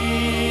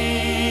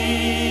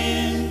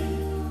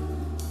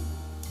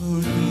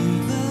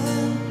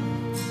 forgiven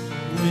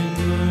when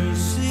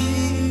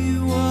mercy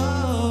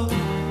walked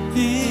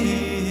in.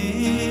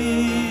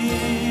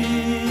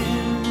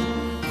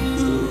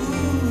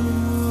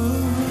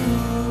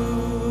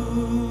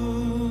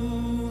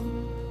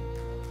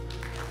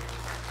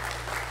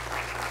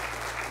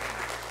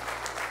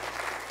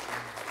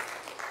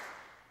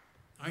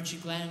 Aren't you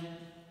glad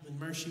when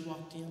mercy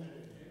walked in,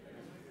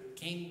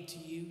 came to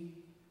you,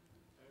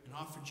 and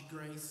offered you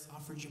grace,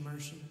 offered you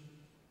mercy?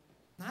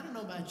 And I don't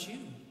know about you,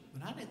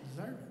 but I didn't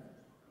deserve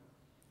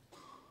it.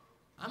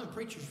 I'm a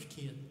preacher's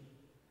kid.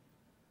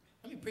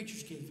 How many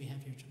preacher's kids we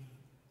have here tonight?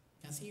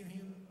 Can I see your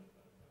hand?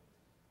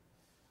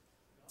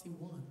 I see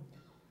one.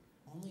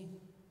 Only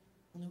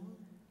one?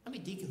 How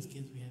many deacons'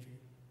 kids we have here?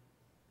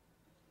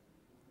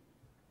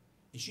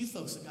 It's you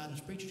folks that got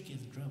us preacher's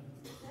kids in trouble.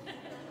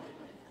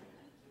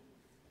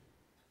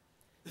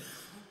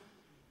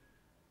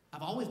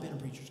 I've always been a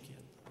preacher's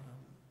kid.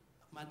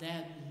 My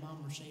dad and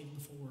mom were saved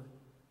before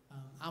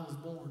I was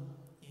born,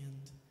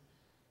 and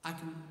I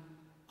can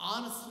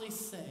honestly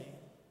say,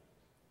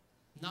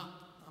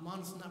 I'm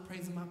honestly not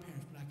praising my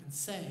parents, but I can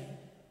say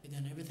they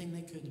done everything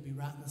they could to be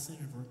right in the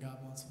center of where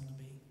God wants them to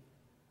be.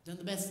 Done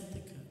the best that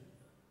they could.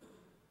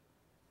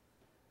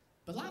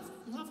 But life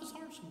is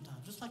hard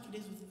sometimes, just like it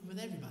is with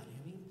everybody.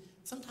 I mean,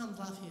 sometimes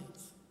life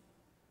hits.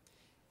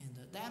 And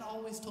Dad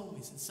always told me,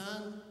 he said,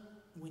 son,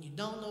 when you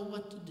don't know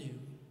what to do,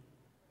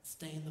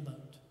 stay in the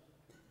boat.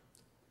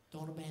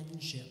 Don't abandon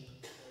ship.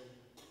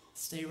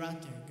 Stay right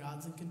there.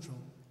 God's in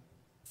control.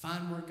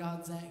 Find where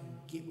God's at and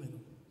get with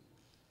him.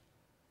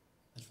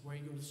 That's where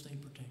you're going to stay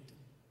protected.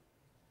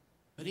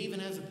 But even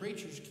as a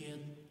preacher's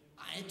kid,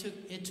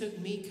 it took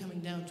me coming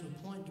down to a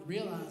point to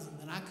realizing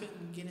that I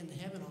couldn't get into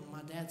heaven on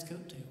my dad's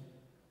coattail.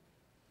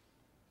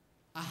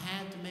 I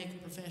had to make a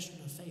profession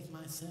of faith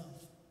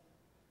myself.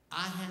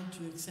 I had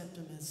to accept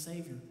him as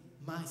Savior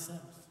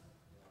myself.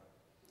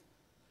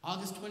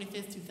 August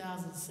 25th,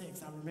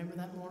 2006, I remember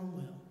that morning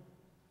well.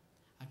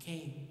 I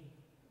came,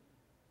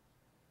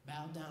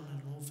 bowed down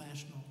at an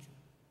old-fashioned altar,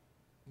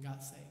 and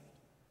got saved.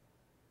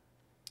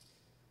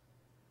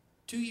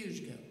 2 years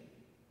ago,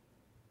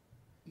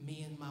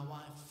 me and my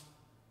wife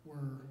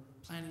were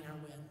planning our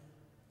wedding,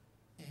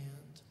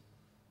 and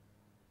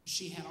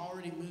she had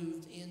already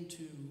moved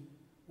into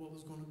what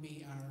was going to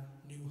be our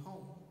new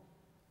home.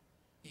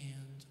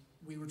 And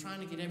we were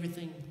trying to get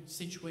everything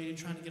situated,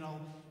 trying to get all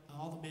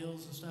the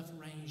bills and stuff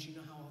arranged. You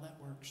know how all that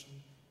works.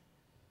 And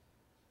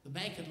the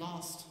bank had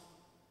lost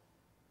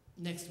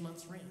next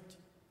month's rent.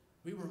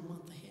 We were a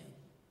month ahead.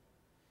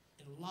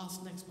 It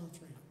lost next month's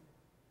rent.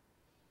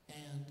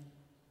 And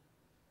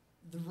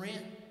the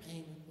rent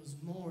payment was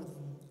more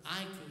than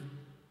I could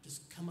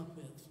just come up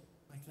with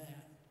like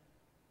that.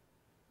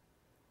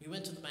 We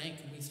went to the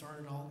bank and we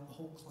started the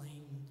whole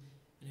claim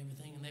and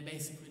everything, and they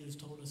basically just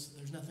told us,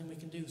 there's nothing we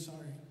can do,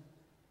 sorry.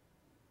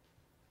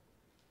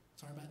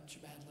 Sorry about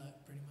your bad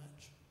luck, pretty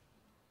much.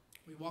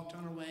 We walked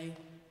on our way,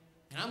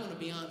 and I'm going to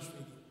be honest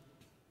with you.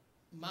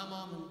 My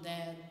mom and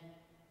dad,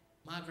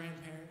 my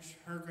grandparents,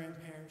 her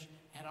grandparents,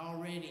 had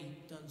already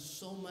done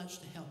so much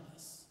to help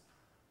us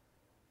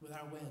with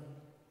our wedding.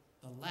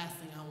 The last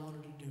thing I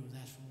wanted to do was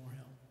ask for more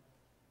help.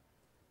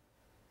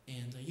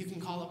 And you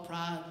can call it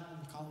pride, you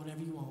can call it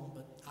whatever you want,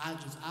 but I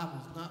was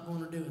not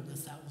going to do it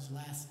unless that was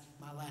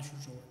my last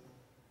resort.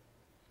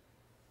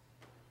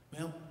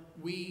 Well,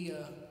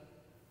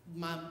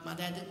 my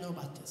dad didn't know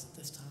about this at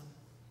this time.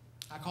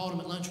 I called him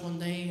at lunch one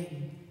day,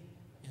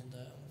 and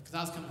because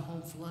I was coming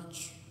home for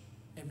lunch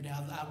every day.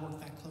 I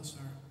worked that close to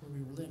where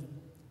we were living.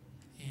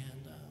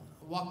 And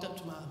I walked up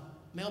to my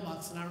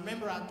mailbox, and I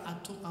remember I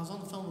was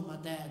on the phone with my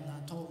dad, and I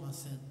told him, I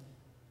said,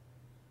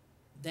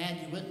 Dad,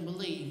 you wouldn't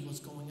believe what's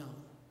going on.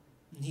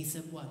 And he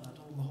said, what? And I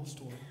told him the whole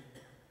story.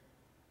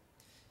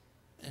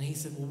 And he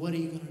said, well, what are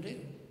you going to do?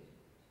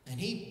 And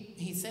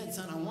he said,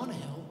 son, I want to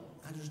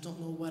help. I just don't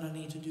know what I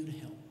need to do to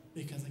help,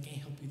 because I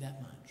can't help you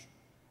that much.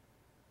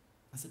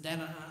 I said, Dad,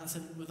 I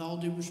said, with all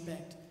due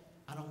respect,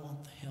 I don't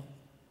want the help.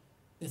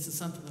 This is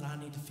something that I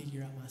need to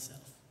figure out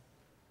myself.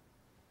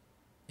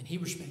 And he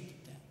respected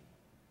that.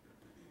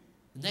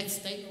 The next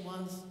statement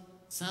was,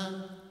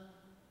 son,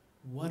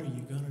 what are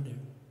you going to do?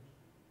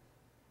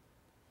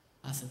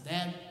 I said,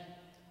 Dad,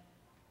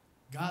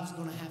 God's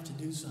going to have to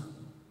do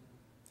something,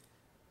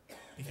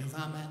 because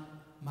I'm at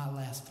my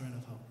last thread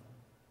of hope.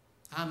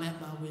 I'm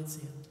at my wit's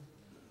end.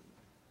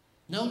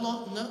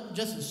 No,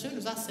 just as soon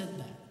as I said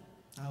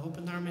that, I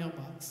opened our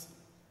mailbox,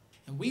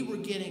 and we were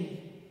getting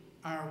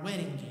our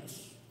wedding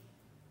gifts.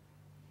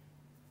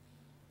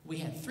 We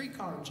had 3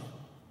 cards in.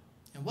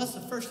 And what's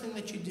the first thing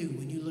that you do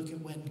when you look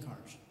at wedding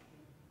cards?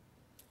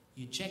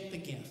 You check the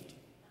gift.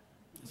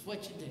 That's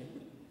what you do.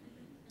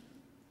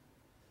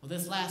 Well,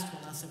 this last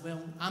one, I said,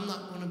 well, I'm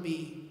not going to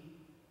be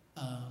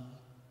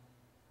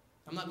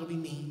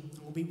mean. I'm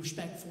going to be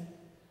respectful.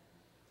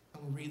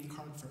 I'm going to read the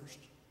card first.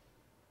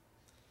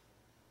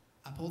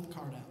 I pulled the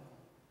card out.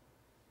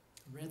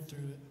 I read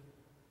through it.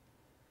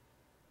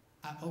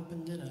 I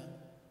opened it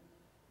up.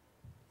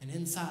 And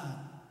inside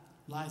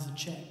lies a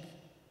check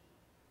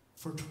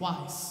for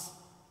twice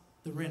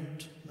the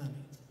rent money.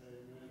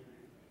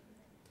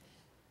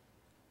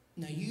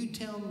 Now you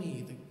tell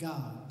me that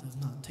God does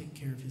not take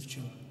care of his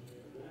children.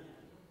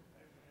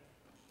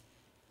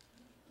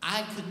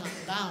 I could not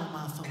dial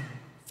my phone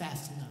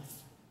fast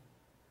enough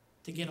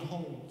to get a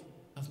hold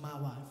of my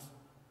wife,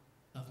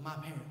 of my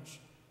parents,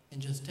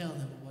 and just tell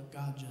them what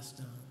God just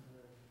done.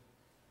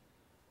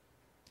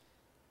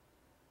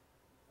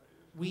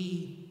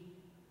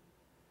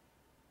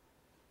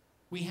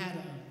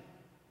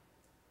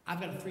 I've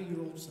got a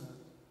 3-year-old son,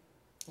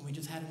 and we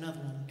just had another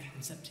one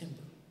in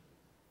September.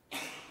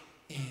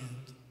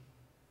 And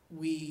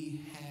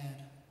we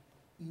had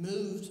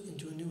moved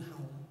into a new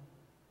home,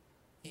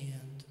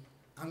 and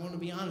I'm going to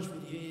be honest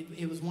with you,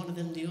 it was one of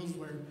them deals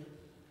where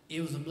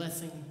it was a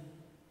blessing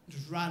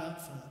just right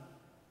up front.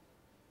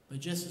 But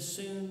just as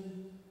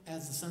soon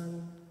as the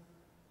son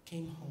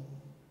came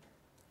home,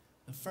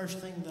 the first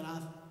thing that I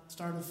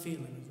started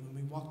feeling when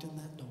we walked in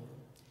that door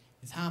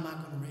is, how am I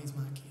going to raise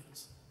my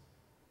kids?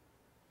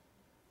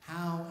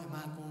 How am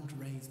I going to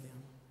raise them?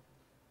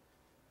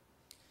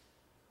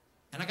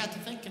 And I got to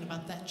thinking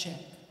about that check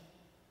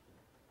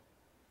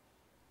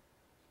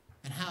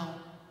and how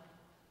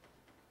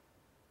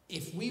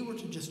if we were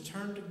to just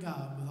turn to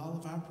God with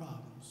all of our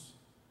problems,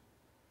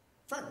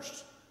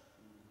 first,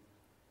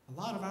 a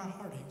lot of our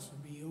heartaches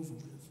would be over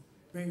with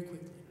very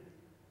quickly.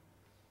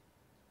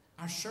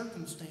 Our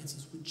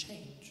circumstances would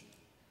change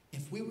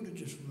if we were to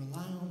just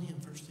rely on him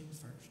first things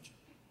first.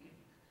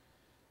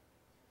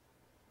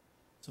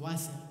 So I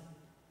said,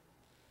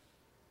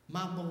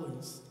 my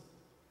boys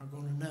are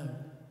going to know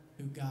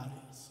who God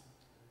is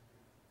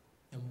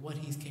and what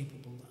he's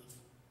capable of.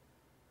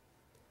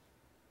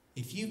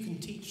 If you can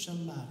teach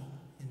somebody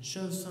and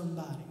show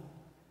somebody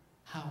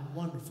how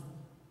wonderful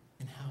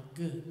and how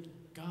good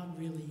God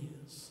really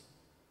is,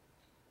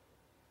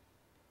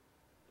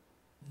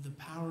 the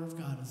power of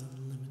God is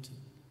unlimited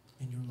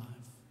in your life.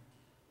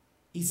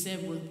 He said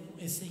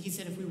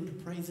if we were to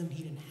praise him,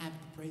 he'd inhabit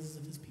the praises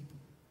of his people.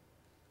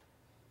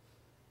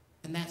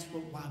 And that's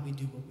why we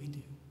do what we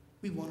do.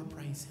 We want to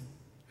praise him.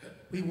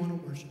 We want to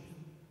worship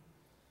him.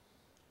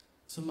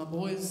 So my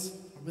boys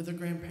are with their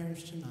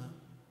grandparents tonight,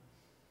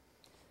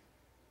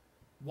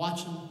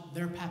 watching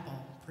their papa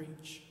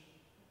preach.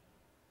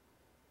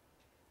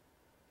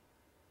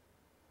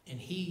 And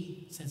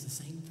he says the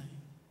same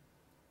thing.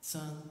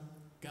 Son,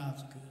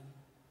 God's good.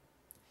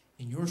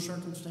 In your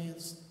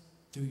circumstance,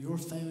 through your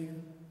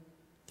failure,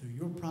 through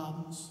your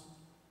problems,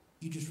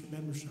 you just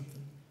remember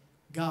something.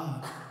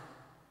 God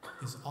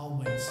is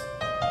always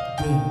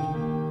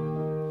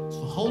good.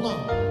 So hold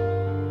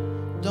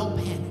on. Don't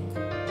panic.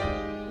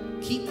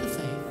 Keep the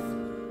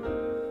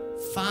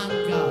faith. Find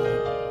God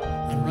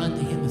and run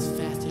to him as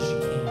fast as you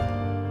can,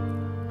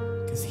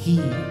 because he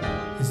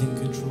is in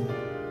control.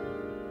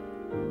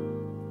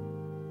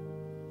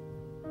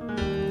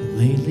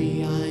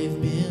 Lately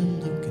I've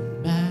been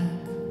looking back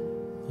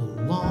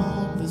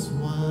along this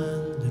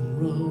winding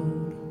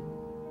road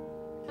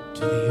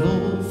to the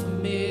old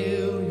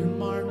familiar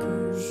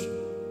markers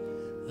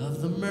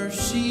of the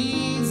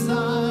mercies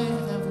I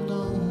have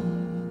known.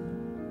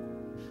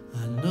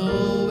 I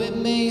know it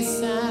may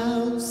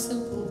sound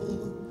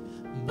simple,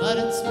 but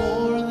it's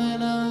more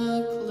than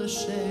a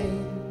cliche.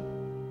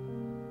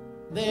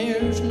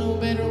 There's no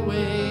better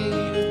way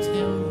to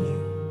tell you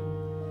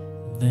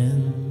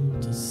than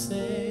to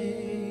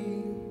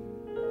say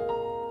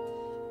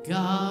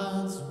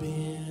God's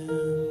been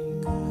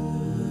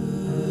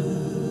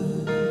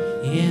good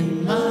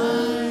in my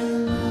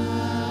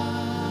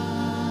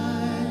life.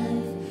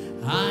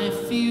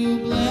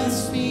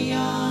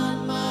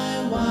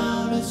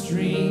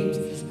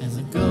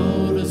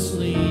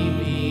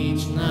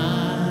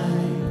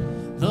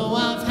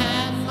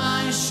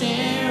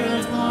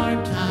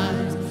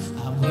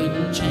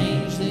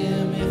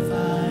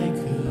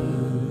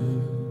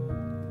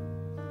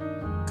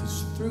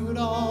 through it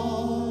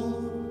all,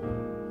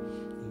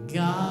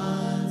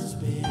 God's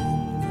been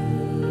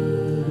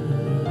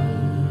good.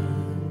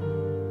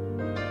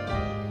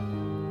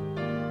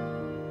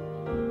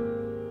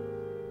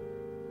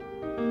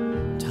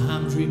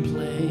 Times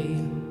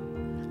replay,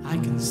 I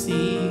can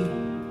see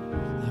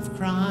I've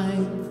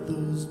cried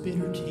those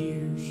bitter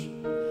tears,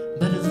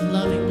 but His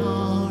loving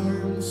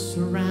arms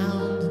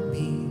surrounded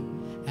me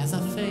as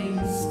I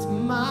faced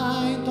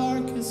my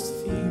darkest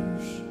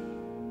fears.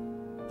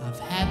 I've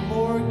had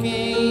more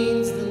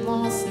gains than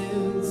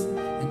losses,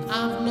 and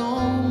I've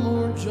known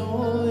more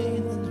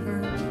joy than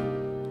hurt,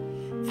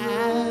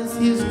 as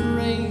His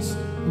grace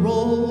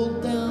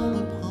rolled down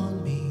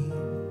upon me,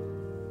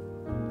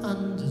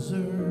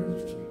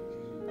 undeserved.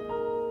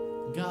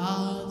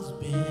 God's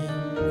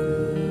been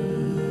good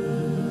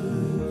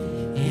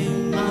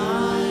in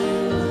my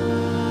life.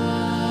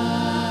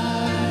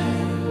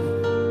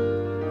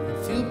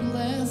 I feel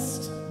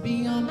blessed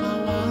beyond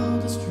my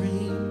wildest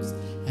dreams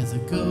as I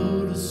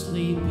go to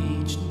sleep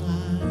each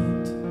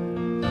night.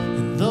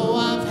 And though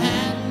I've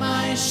had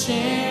my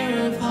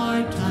share of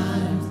hard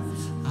times,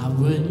 I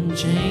wouldn't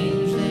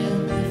change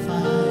them if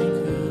I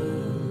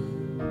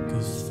could.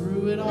 'Cause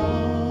through it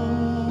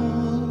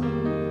all,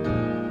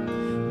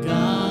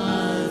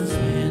 God's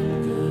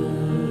been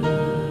good.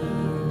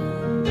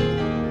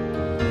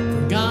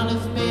 For God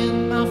has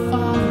been my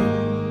Father,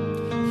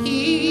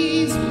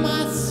 He's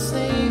my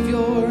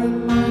Savior,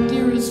 my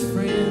dearest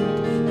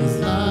friend. His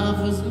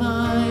love was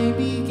my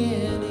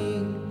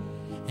beginning,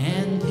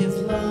 and His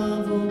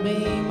love will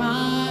be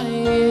my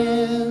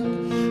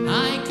end.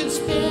 I could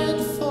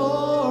spend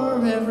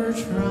forever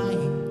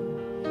trying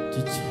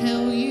to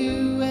tell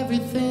you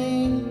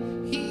everything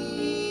He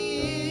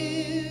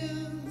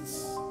is,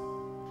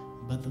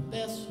 but the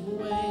best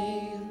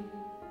way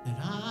that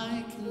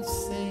I can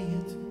say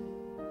it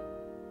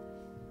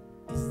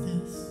is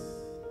this.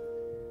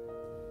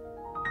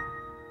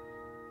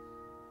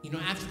 You know,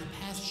 after the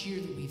past year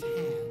that we've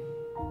had,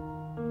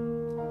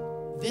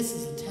 this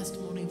is a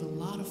testimony of a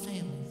lot of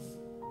families,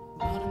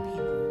 a lot of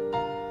people.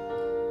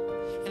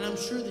 And I'm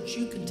sure that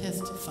you can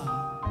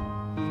testify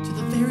to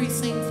the very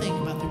same thing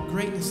about the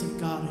greatness of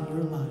God in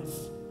your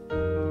life.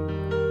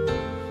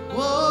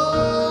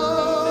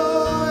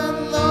 Whoa,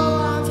 and though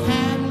I've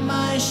had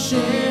my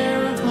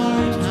share of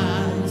hard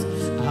times,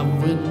 I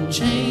wouldn't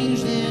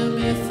change them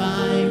if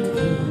I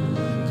could.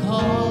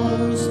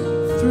 'Cause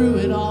through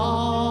it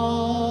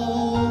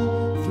all,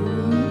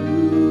 through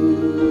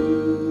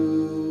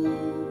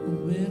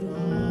it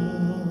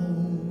all,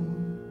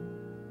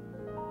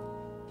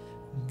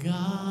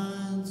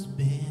 God's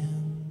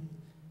been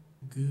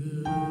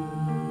good.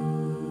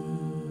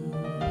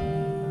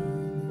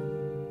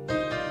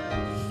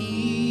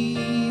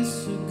 He's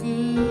so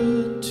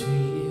good to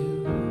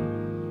you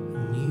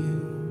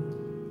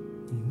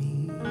and me.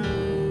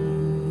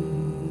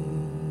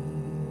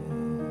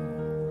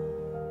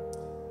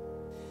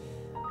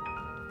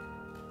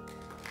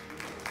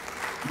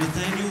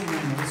 Nathaniel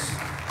Reynolds.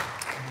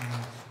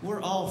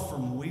 We're all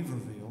from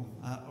Weaverville,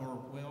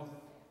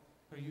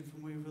 are you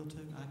from Weaverville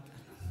too?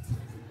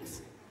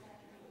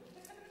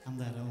 I'm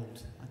that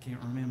old. I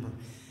can't remember.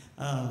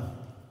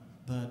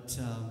 But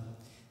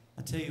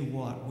I tell you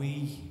what,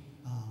 we've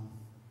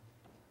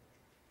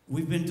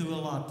been through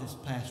a lot this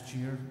past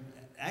year.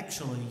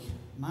 Actually,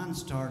 mine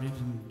started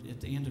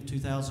at the end of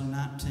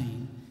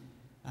 2019.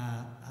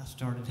 I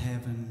started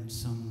having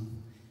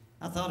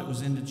I thought it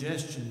was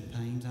indigestion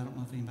pains. I don't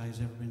know if anybody's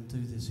ever been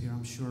through this here.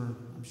 I'm sure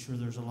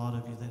there's a lot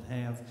of you that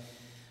have.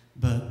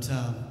 But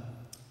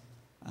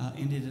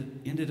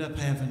ended up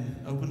having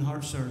open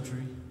heart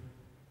surgery.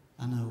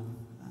 I know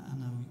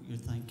you're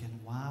thinking,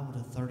 why would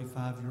a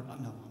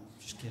 35-year-old? No, I'm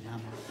just kidding.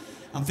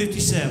 I'm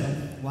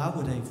 57. Why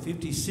would a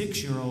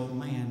 56-year-old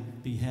man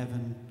be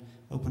having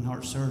open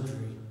heart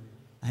surgery?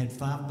 I had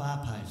 5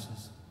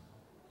 bypasses.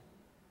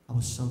 I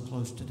was so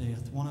close to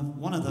death.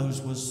 One of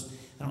those was,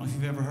 I don't know if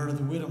you've ever heard of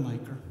the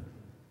Widowmaker.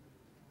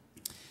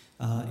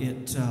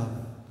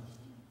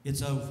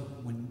 It's over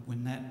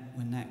when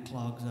that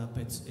clogs up.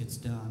 It's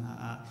done.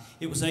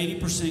 It was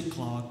 80%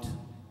 clogged,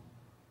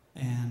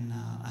 and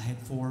I had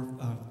 5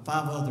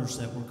 others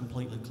that were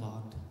completely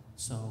clogged.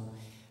 So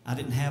I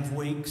didn't have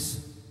weeks.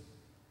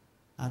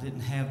 I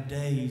didn't have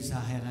days.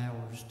 I had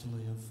hours to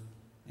live.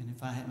 And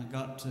if I hadn't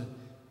got to,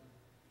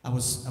 I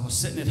was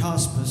sitting at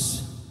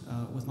hospice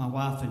with my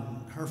wife and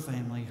her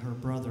family. Her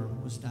brother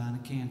was dying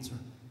of cancer,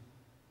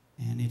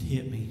 and it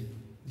hit me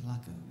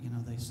like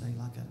they say,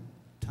 like a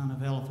ton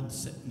of elephants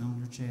sitting on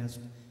your chest.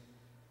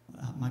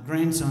 My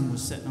grandson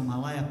was sitting on my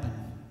lap,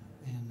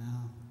 and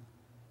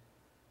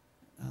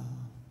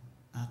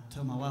I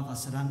told my wife, I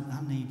said,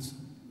 I need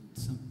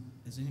some.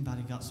 Has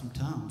anybody got some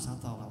Tums? I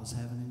thought I was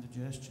having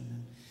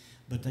indigestion,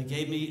 but they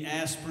gave me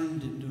aspirin,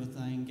 didn't do a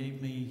thing.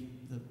 Gave me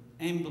the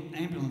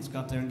ambulance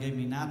got there and gave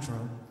me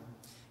nitro,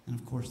 and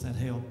of course that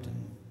helped.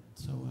 And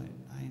so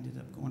I ended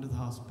up going to the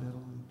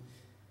hospital.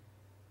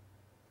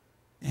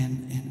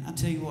 And I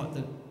tell you what,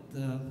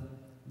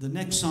 the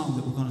next song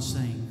that we're going to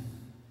sing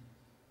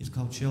is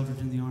called "Sheltered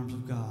in the Arms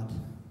of God."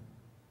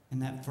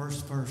 And that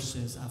first verse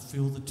says, I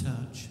feel the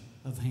touch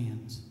of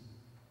hands.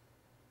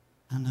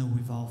 I know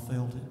we've all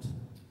felt it.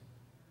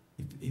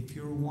 If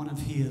you're one of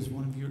His,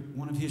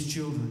 one of His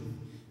children,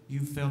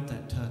 you've felt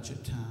that touch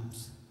at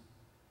times.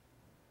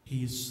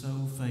 He is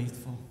so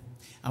faithful.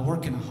 I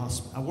work in a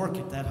hospital. I work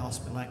at that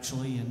hospital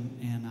actually,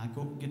 and I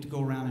get to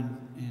go around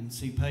and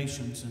see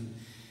patients,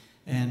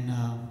 and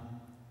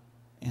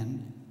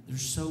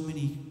there's so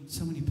many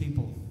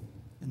people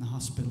in the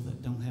hospital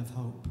that don't have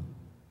hope,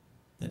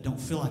 that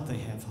don't feel like they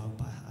have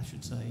hope. I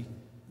should say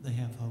they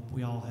have hope.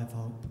 We all have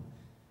hope,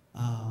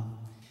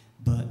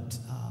 but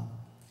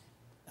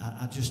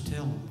I just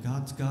tell them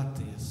God's got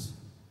this.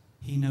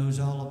 He knows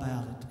all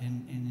about it.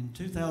 And in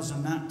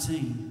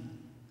 2019.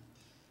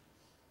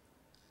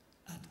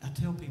 I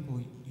tell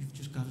people, you've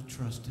just got to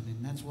trust Him,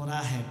 and that's what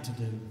I had to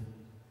do,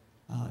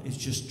 is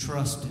just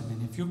trust Him.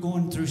 And if you're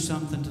going through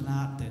something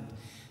tonight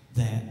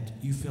that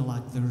you feel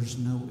like there's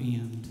no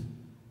end,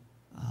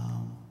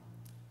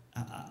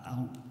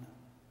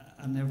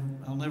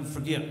 I'll never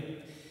forget,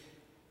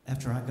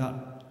 after I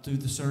got through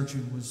the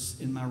surgery, was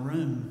in my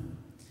room,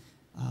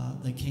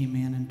 they came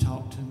in and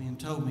talked to me and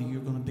told me,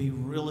 you're going to be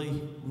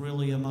really,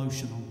 really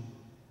emotional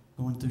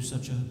going through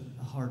such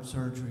a hard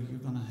surgery. You're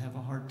going to have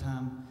a hard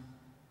time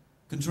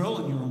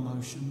controlling your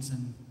emotions.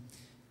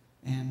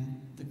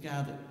 And the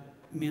guy that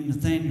me and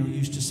Nathaniel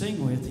used to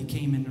sing with, he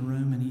came in the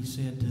room and he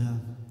said,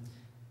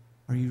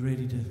 are you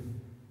ready to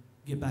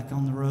get back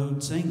on the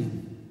road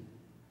singing?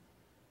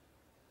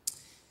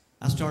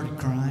 I started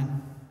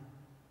crying,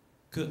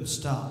 couldn't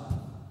stop.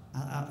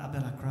 I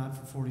bet I cried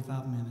for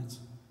 45 minutes,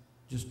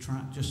 just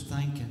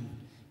thinking,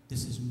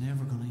 this is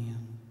never going to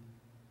end.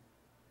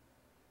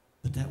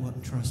 But that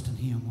wasn't trusting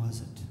Him,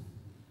 was it?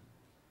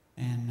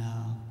 And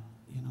I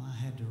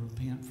had to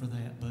repent for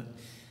that.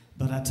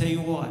 But I tell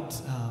you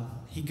what,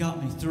 He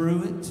got me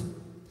through it.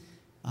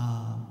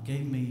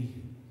 Gave me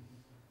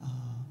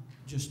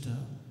just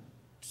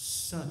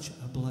such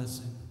a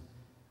blessing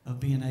of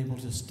being able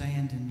to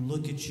stand and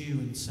look at you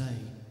and say,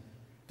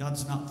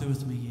 God's not through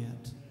with me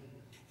yet.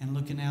 And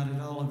looking out at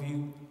all of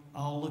you,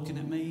 all looking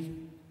at me,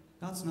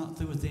 God's not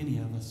through with any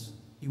of us.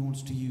 He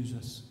wants to use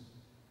us.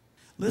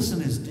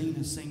 Listen as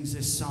Dina sings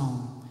this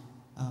song,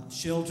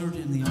 Sheltered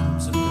in the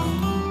Arms of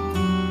God.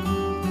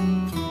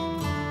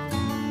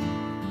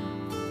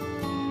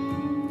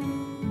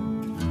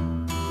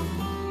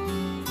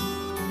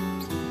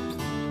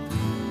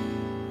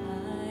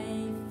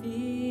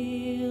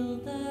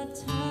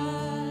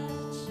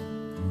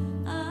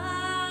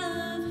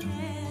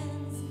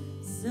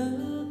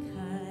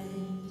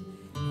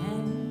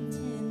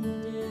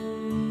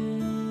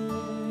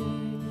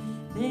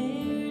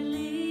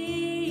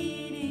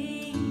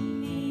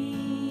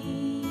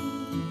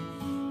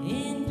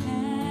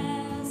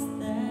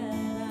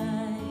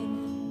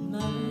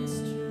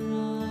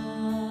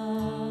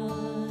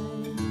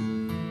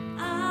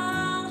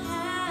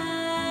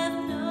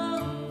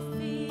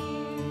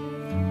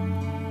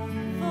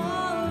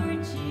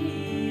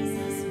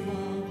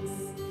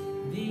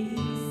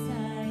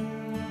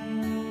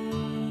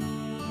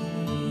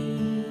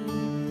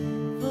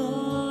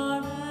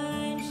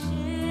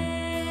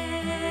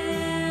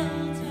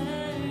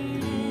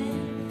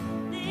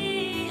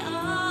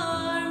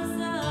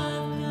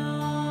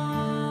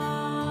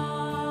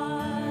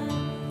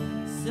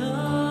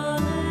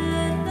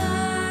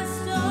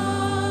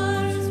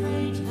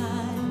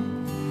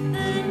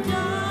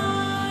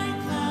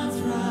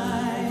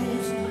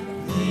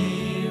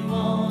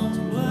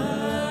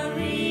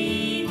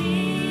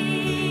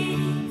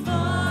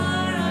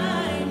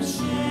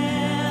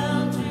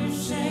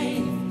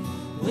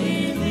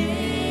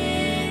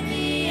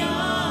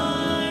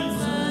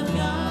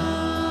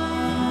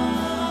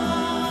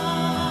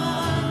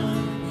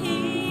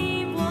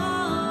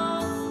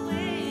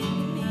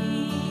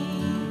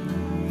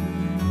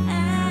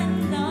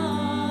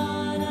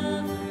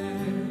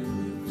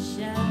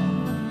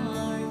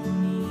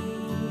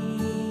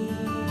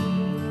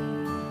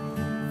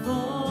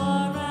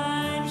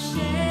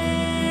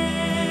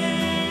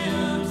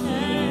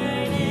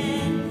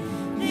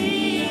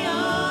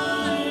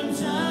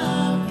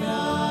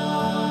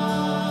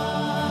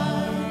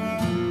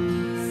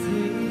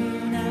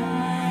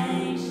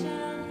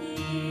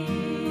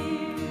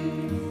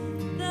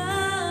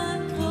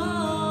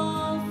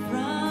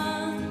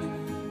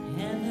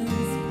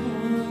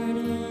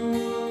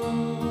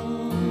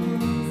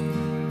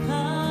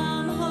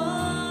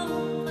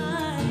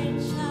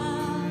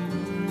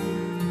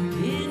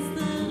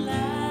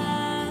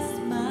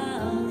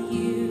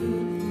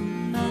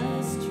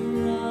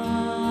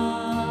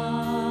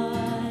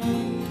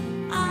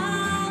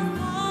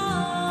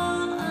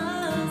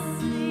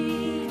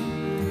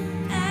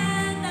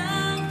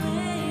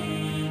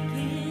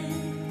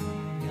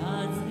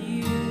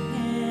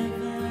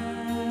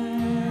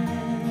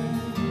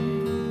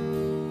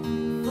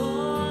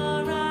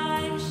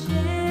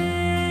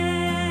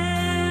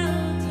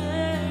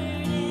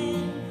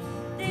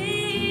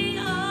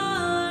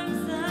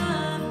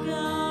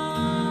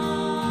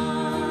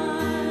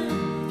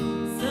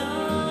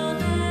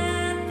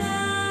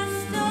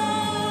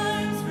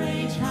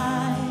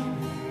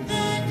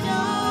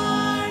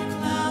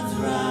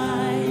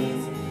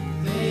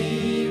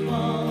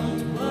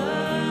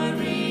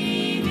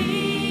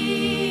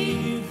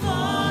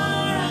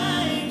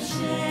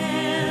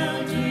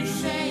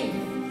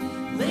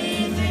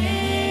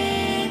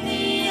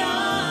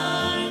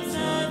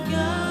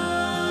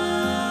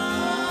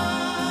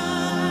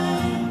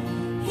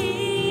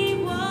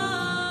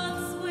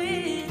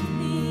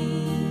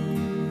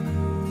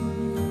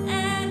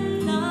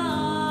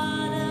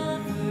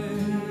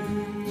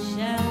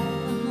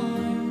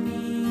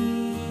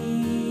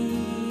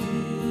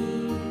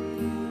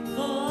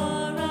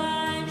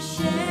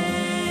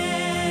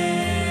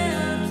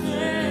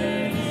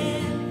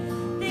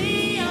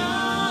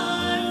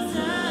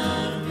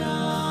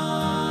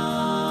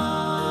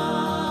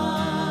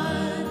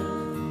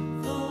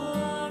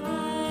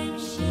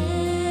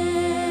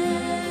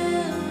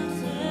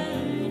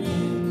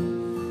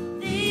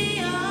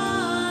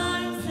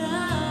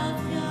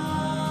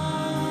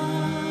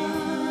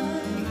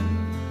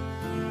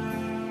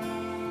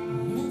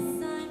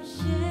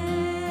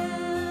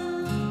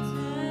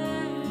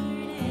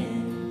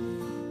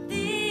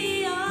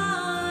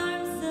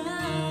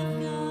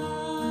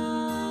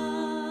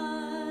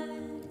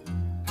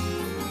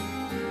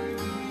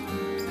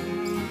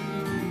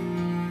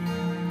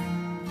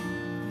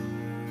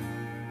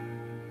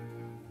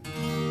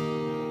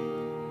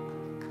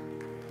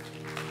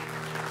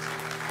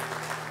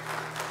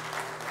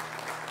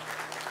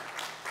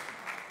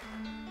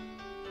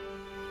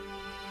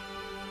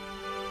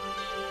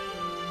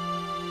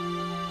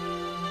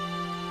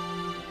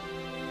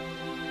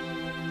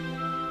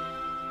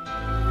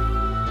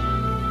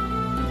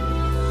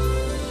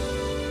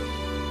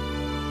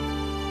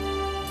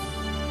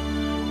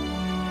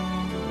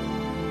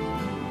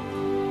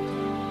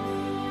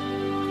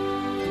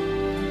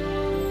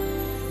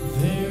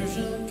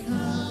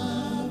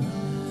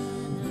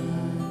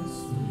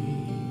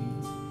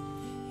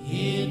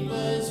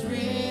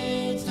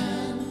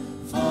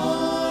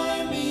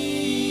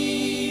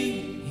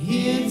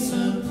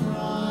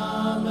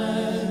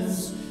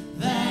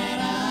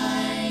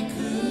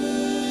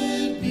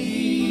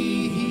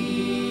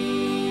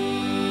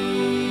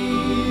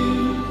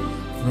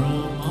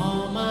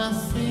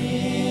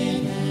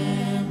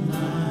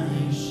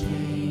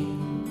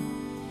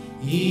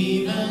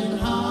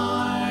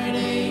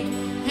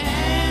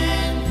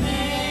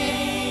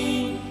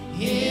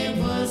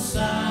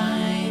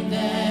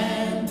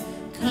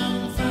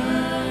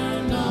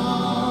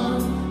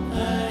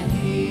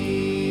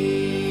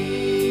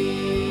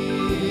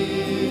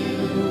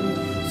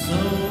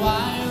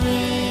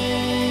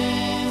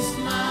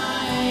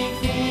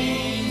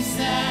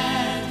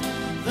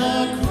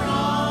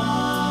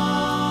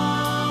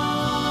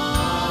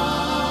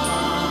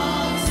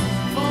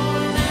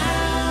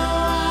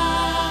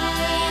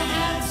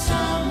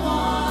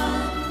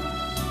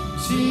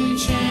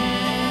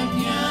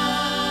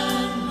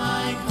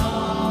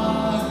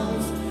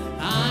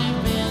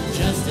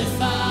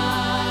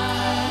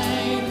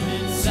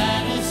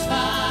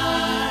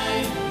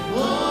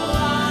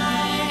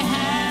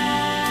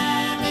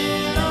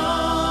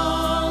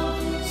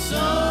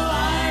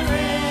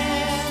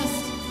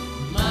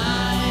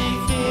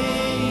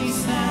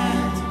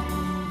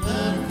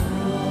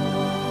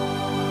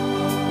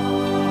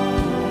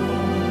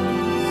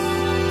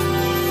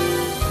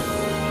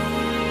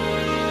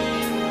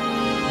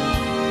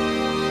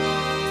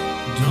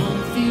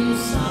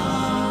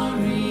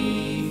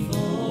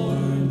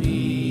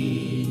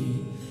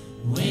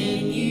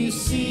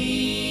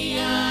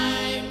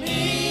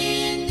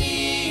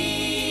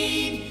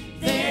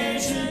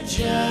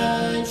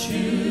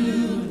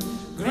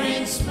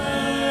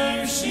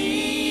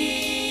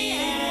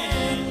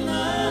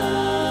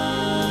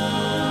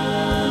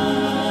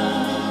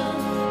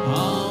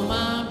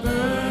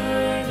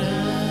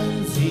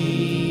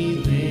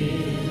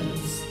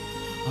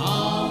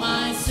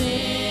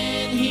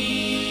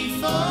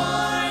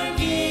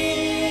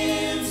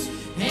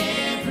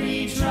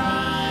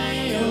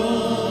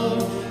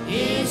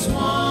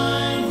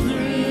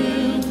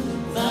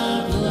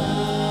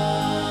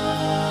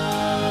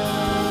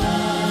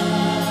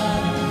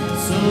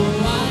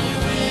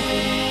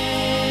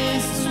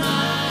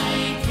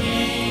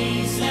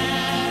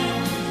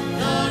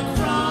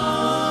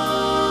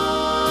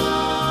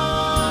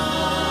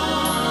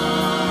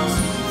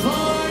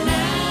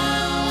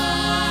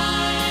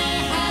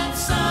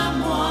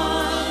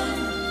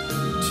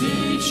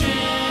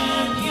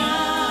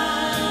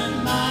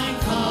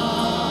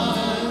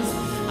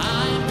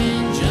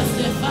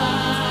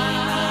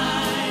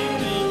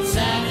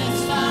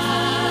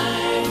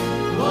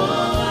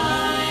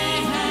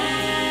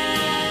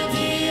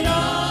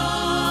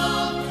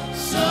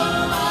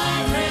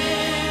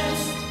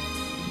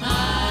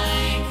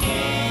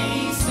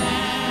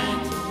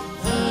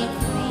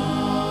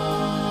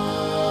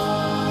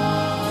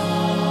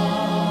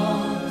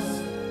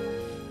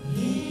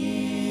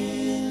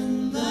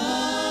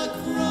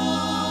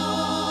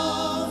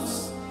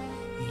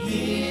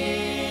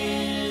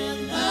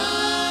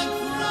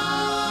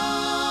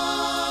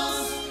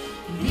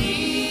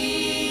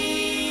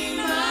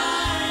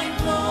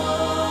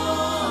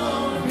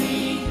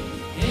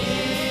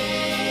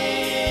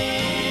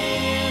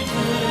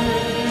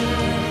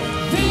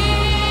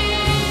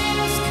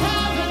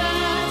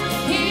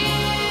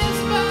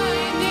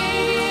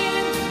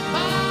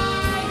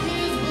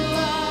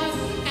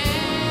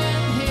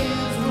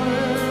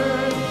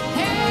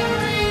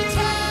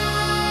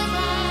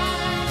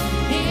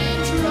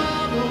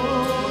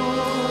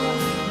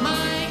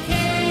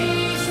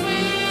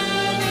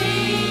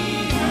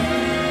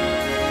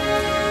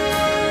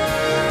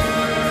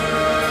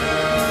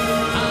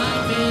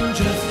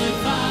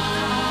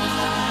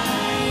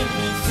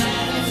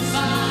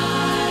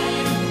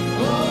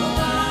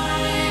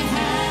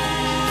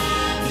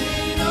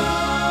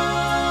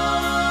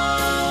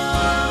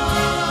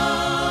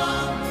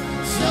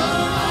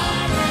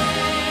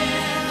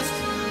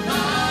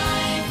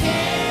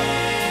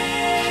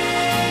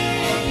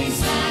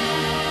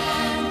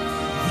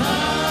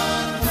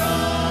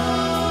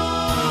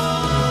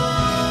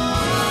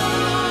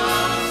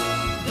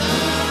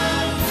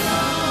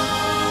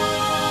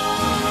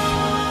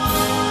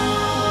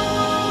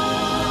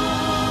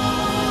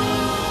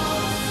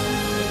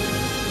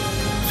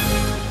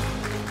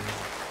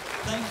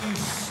 thank you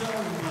so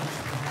much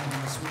for having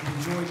us. We've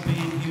enjoyed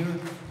being here.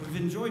 We've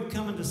enjoyed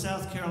coming to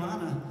South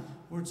Carolina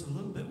where it's a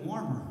little bit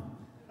warmer.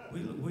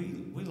 We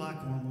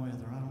like warm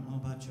weather. I don't know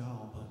about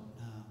y'all, but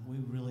we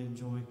really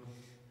enjoy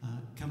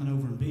coming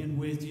over and being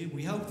with you.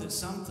 We hope that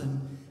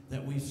something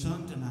that we've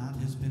sung tonight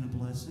has been a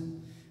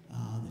blessing,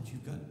 that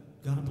you've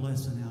got a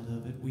blessing out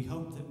of it. We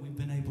hope that we've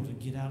been able to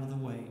get out of the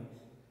way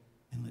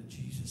and let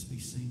Jesus be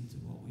seen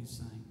through what we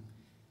sing.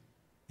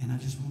 And I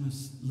just want to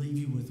leave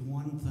you with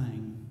one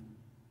thing.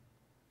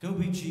 Go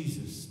be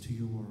Jesus to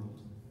your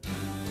world.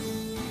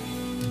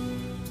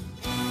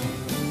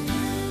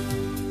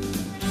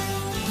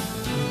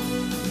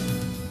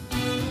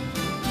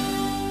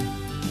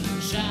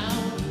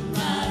 Shall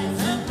rise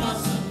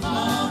across the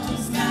vaulted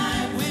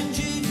sky when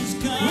Jesus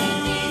comes.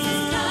 When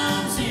Jesus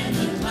comes in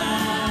the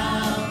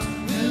clouds,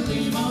 we'll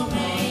leave all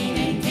pain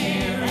and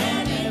care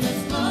and in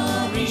His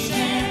glory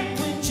share.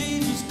 When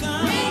Jesus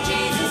comes. When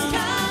Jesus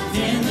comes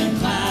in the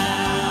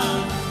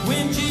clouds.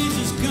 When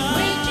Jesus comes.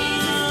 When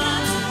Jesus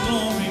comes.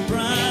 Glory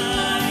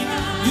bright.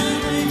 You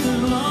leave the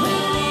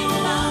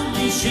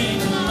lonely, shame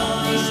the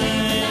light.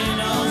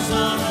 All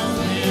sorrow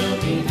will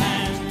be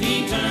past.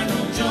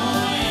 Eternal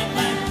joy.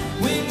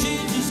 When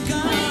Jesus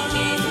comes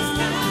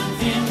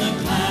in the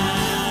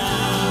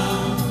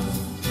clouds,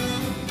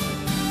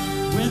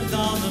 with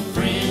all the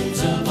friends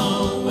of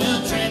old,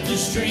 we'll tread the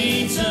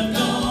streets of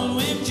gold.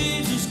 When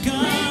Jesus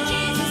comes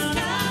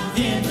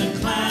in the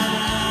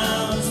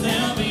clouds,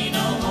 there'll be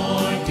no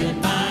more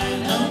goodbye.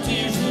 No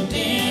tears will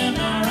dim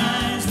our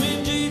eyes.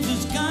 When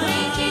Jesus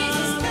comes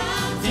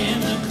in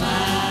the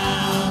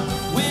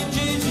clouds, when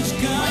Jesus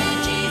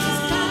comes,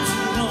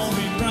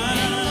 glory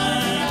bright,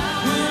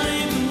 we'll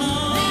leave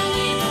alone.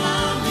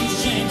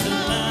 Shame the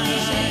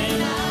light,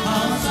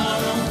 all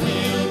sorrow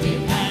will be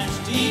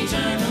past.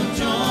 Eternal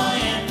joy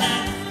at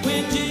last.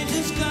 When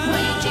Jesus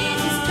comes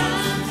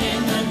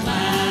in the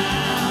clouds.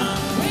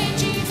 When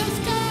Jesus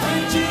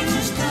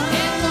comes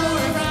in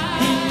glory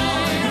bright,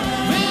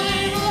 we'll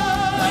leave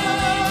alone.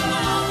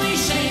 We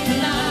shame the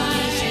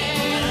light,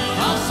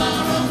 all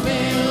sorrow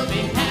will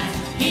be past.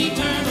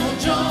 Eternal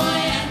joy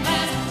at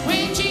last.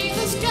 When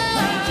Jesus comes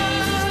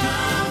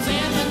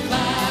in the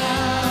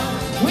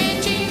clouds. When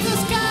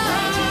Jesus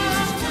comes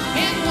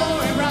in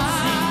glory bright,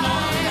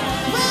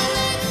 we'll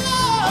leave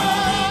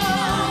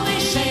alone. We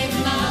shame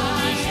the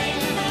light,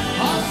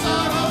 all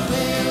sorrow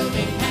will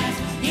be past.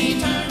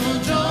 Eternal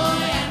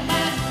joy at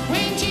last.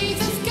 When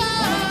Jesus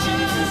comes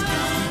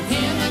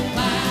in the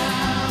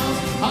clouds,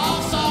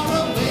 all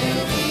sorrow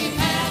will be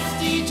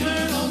past.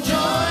 Eternal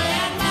joy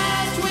at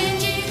last. When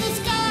Jesus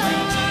comes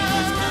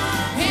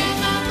in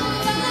the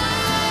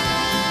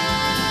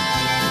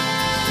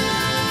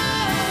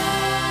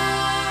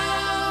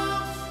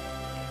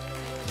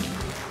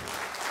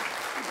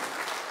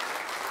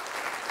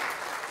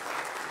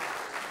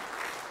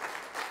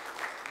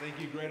Thank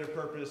you, Greater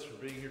Purpose, for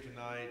being here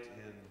tonight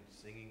and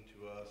singing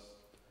to us.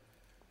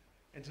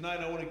 And tonight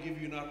I want to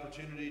give you an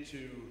opportunity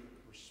to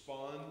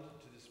respond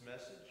to this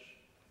message,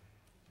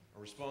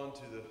 or respond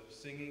to the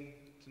singing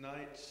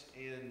tonight.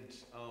 And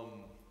I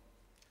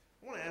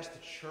want to ask the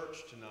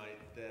church tonight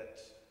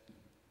that,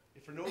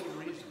 if for no other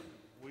reason,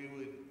 we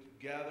would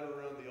gather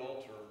around the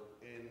altar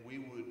and we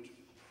would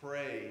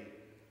pray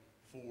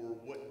for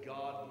what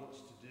God wants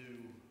to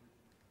do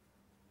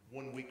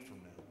 1 week from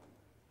now.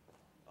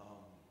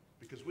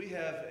 Because we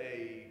have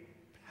a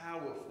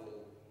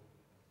powerful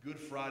Good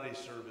Friday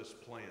service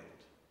planned.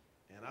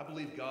 And I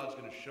believe God's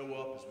going to show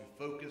up as we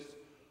focus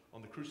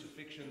on the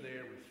crucifixion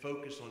there. We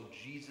focus on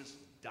Jesus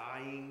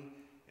dying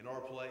in our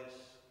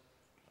place.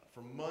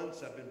 For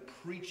months, I've been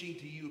preaching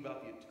to you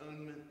about the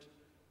atonement.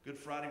 Good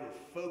Friday,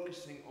 we're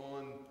focusing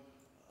on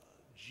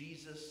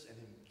Jesus and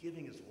Him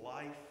giving His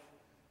life.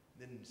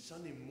 Then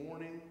Sunday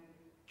morning,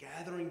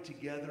 gathering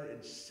together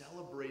and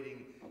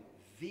celebrating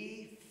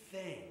the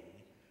thing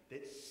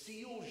that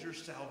seals your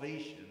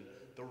salvation,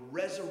 the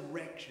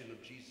resurrection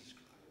of Jesus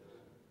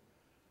Christ.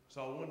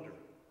 So I wonder,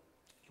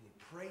 can we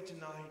pray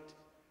tonight,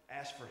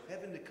 ask for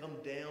heaven to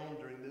come down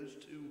during those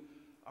two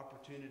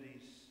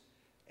opportunities,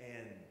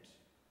 and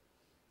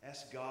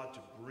ask God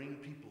to bring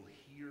people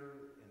here,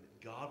 and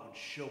that God would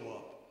show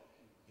up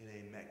in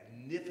a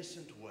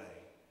magnificent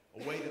way,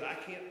 a way that I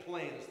can't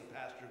plan as the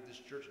pastor of this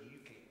church, and you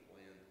can't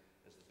plan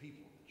as the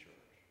people of the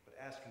church, but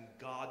asking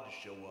God to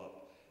show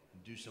up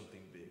and do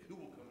something big. Who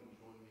will come and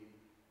join me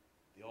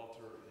at the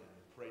altar and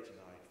pray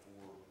tonight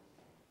for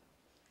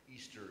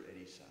Easter at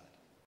Eastside?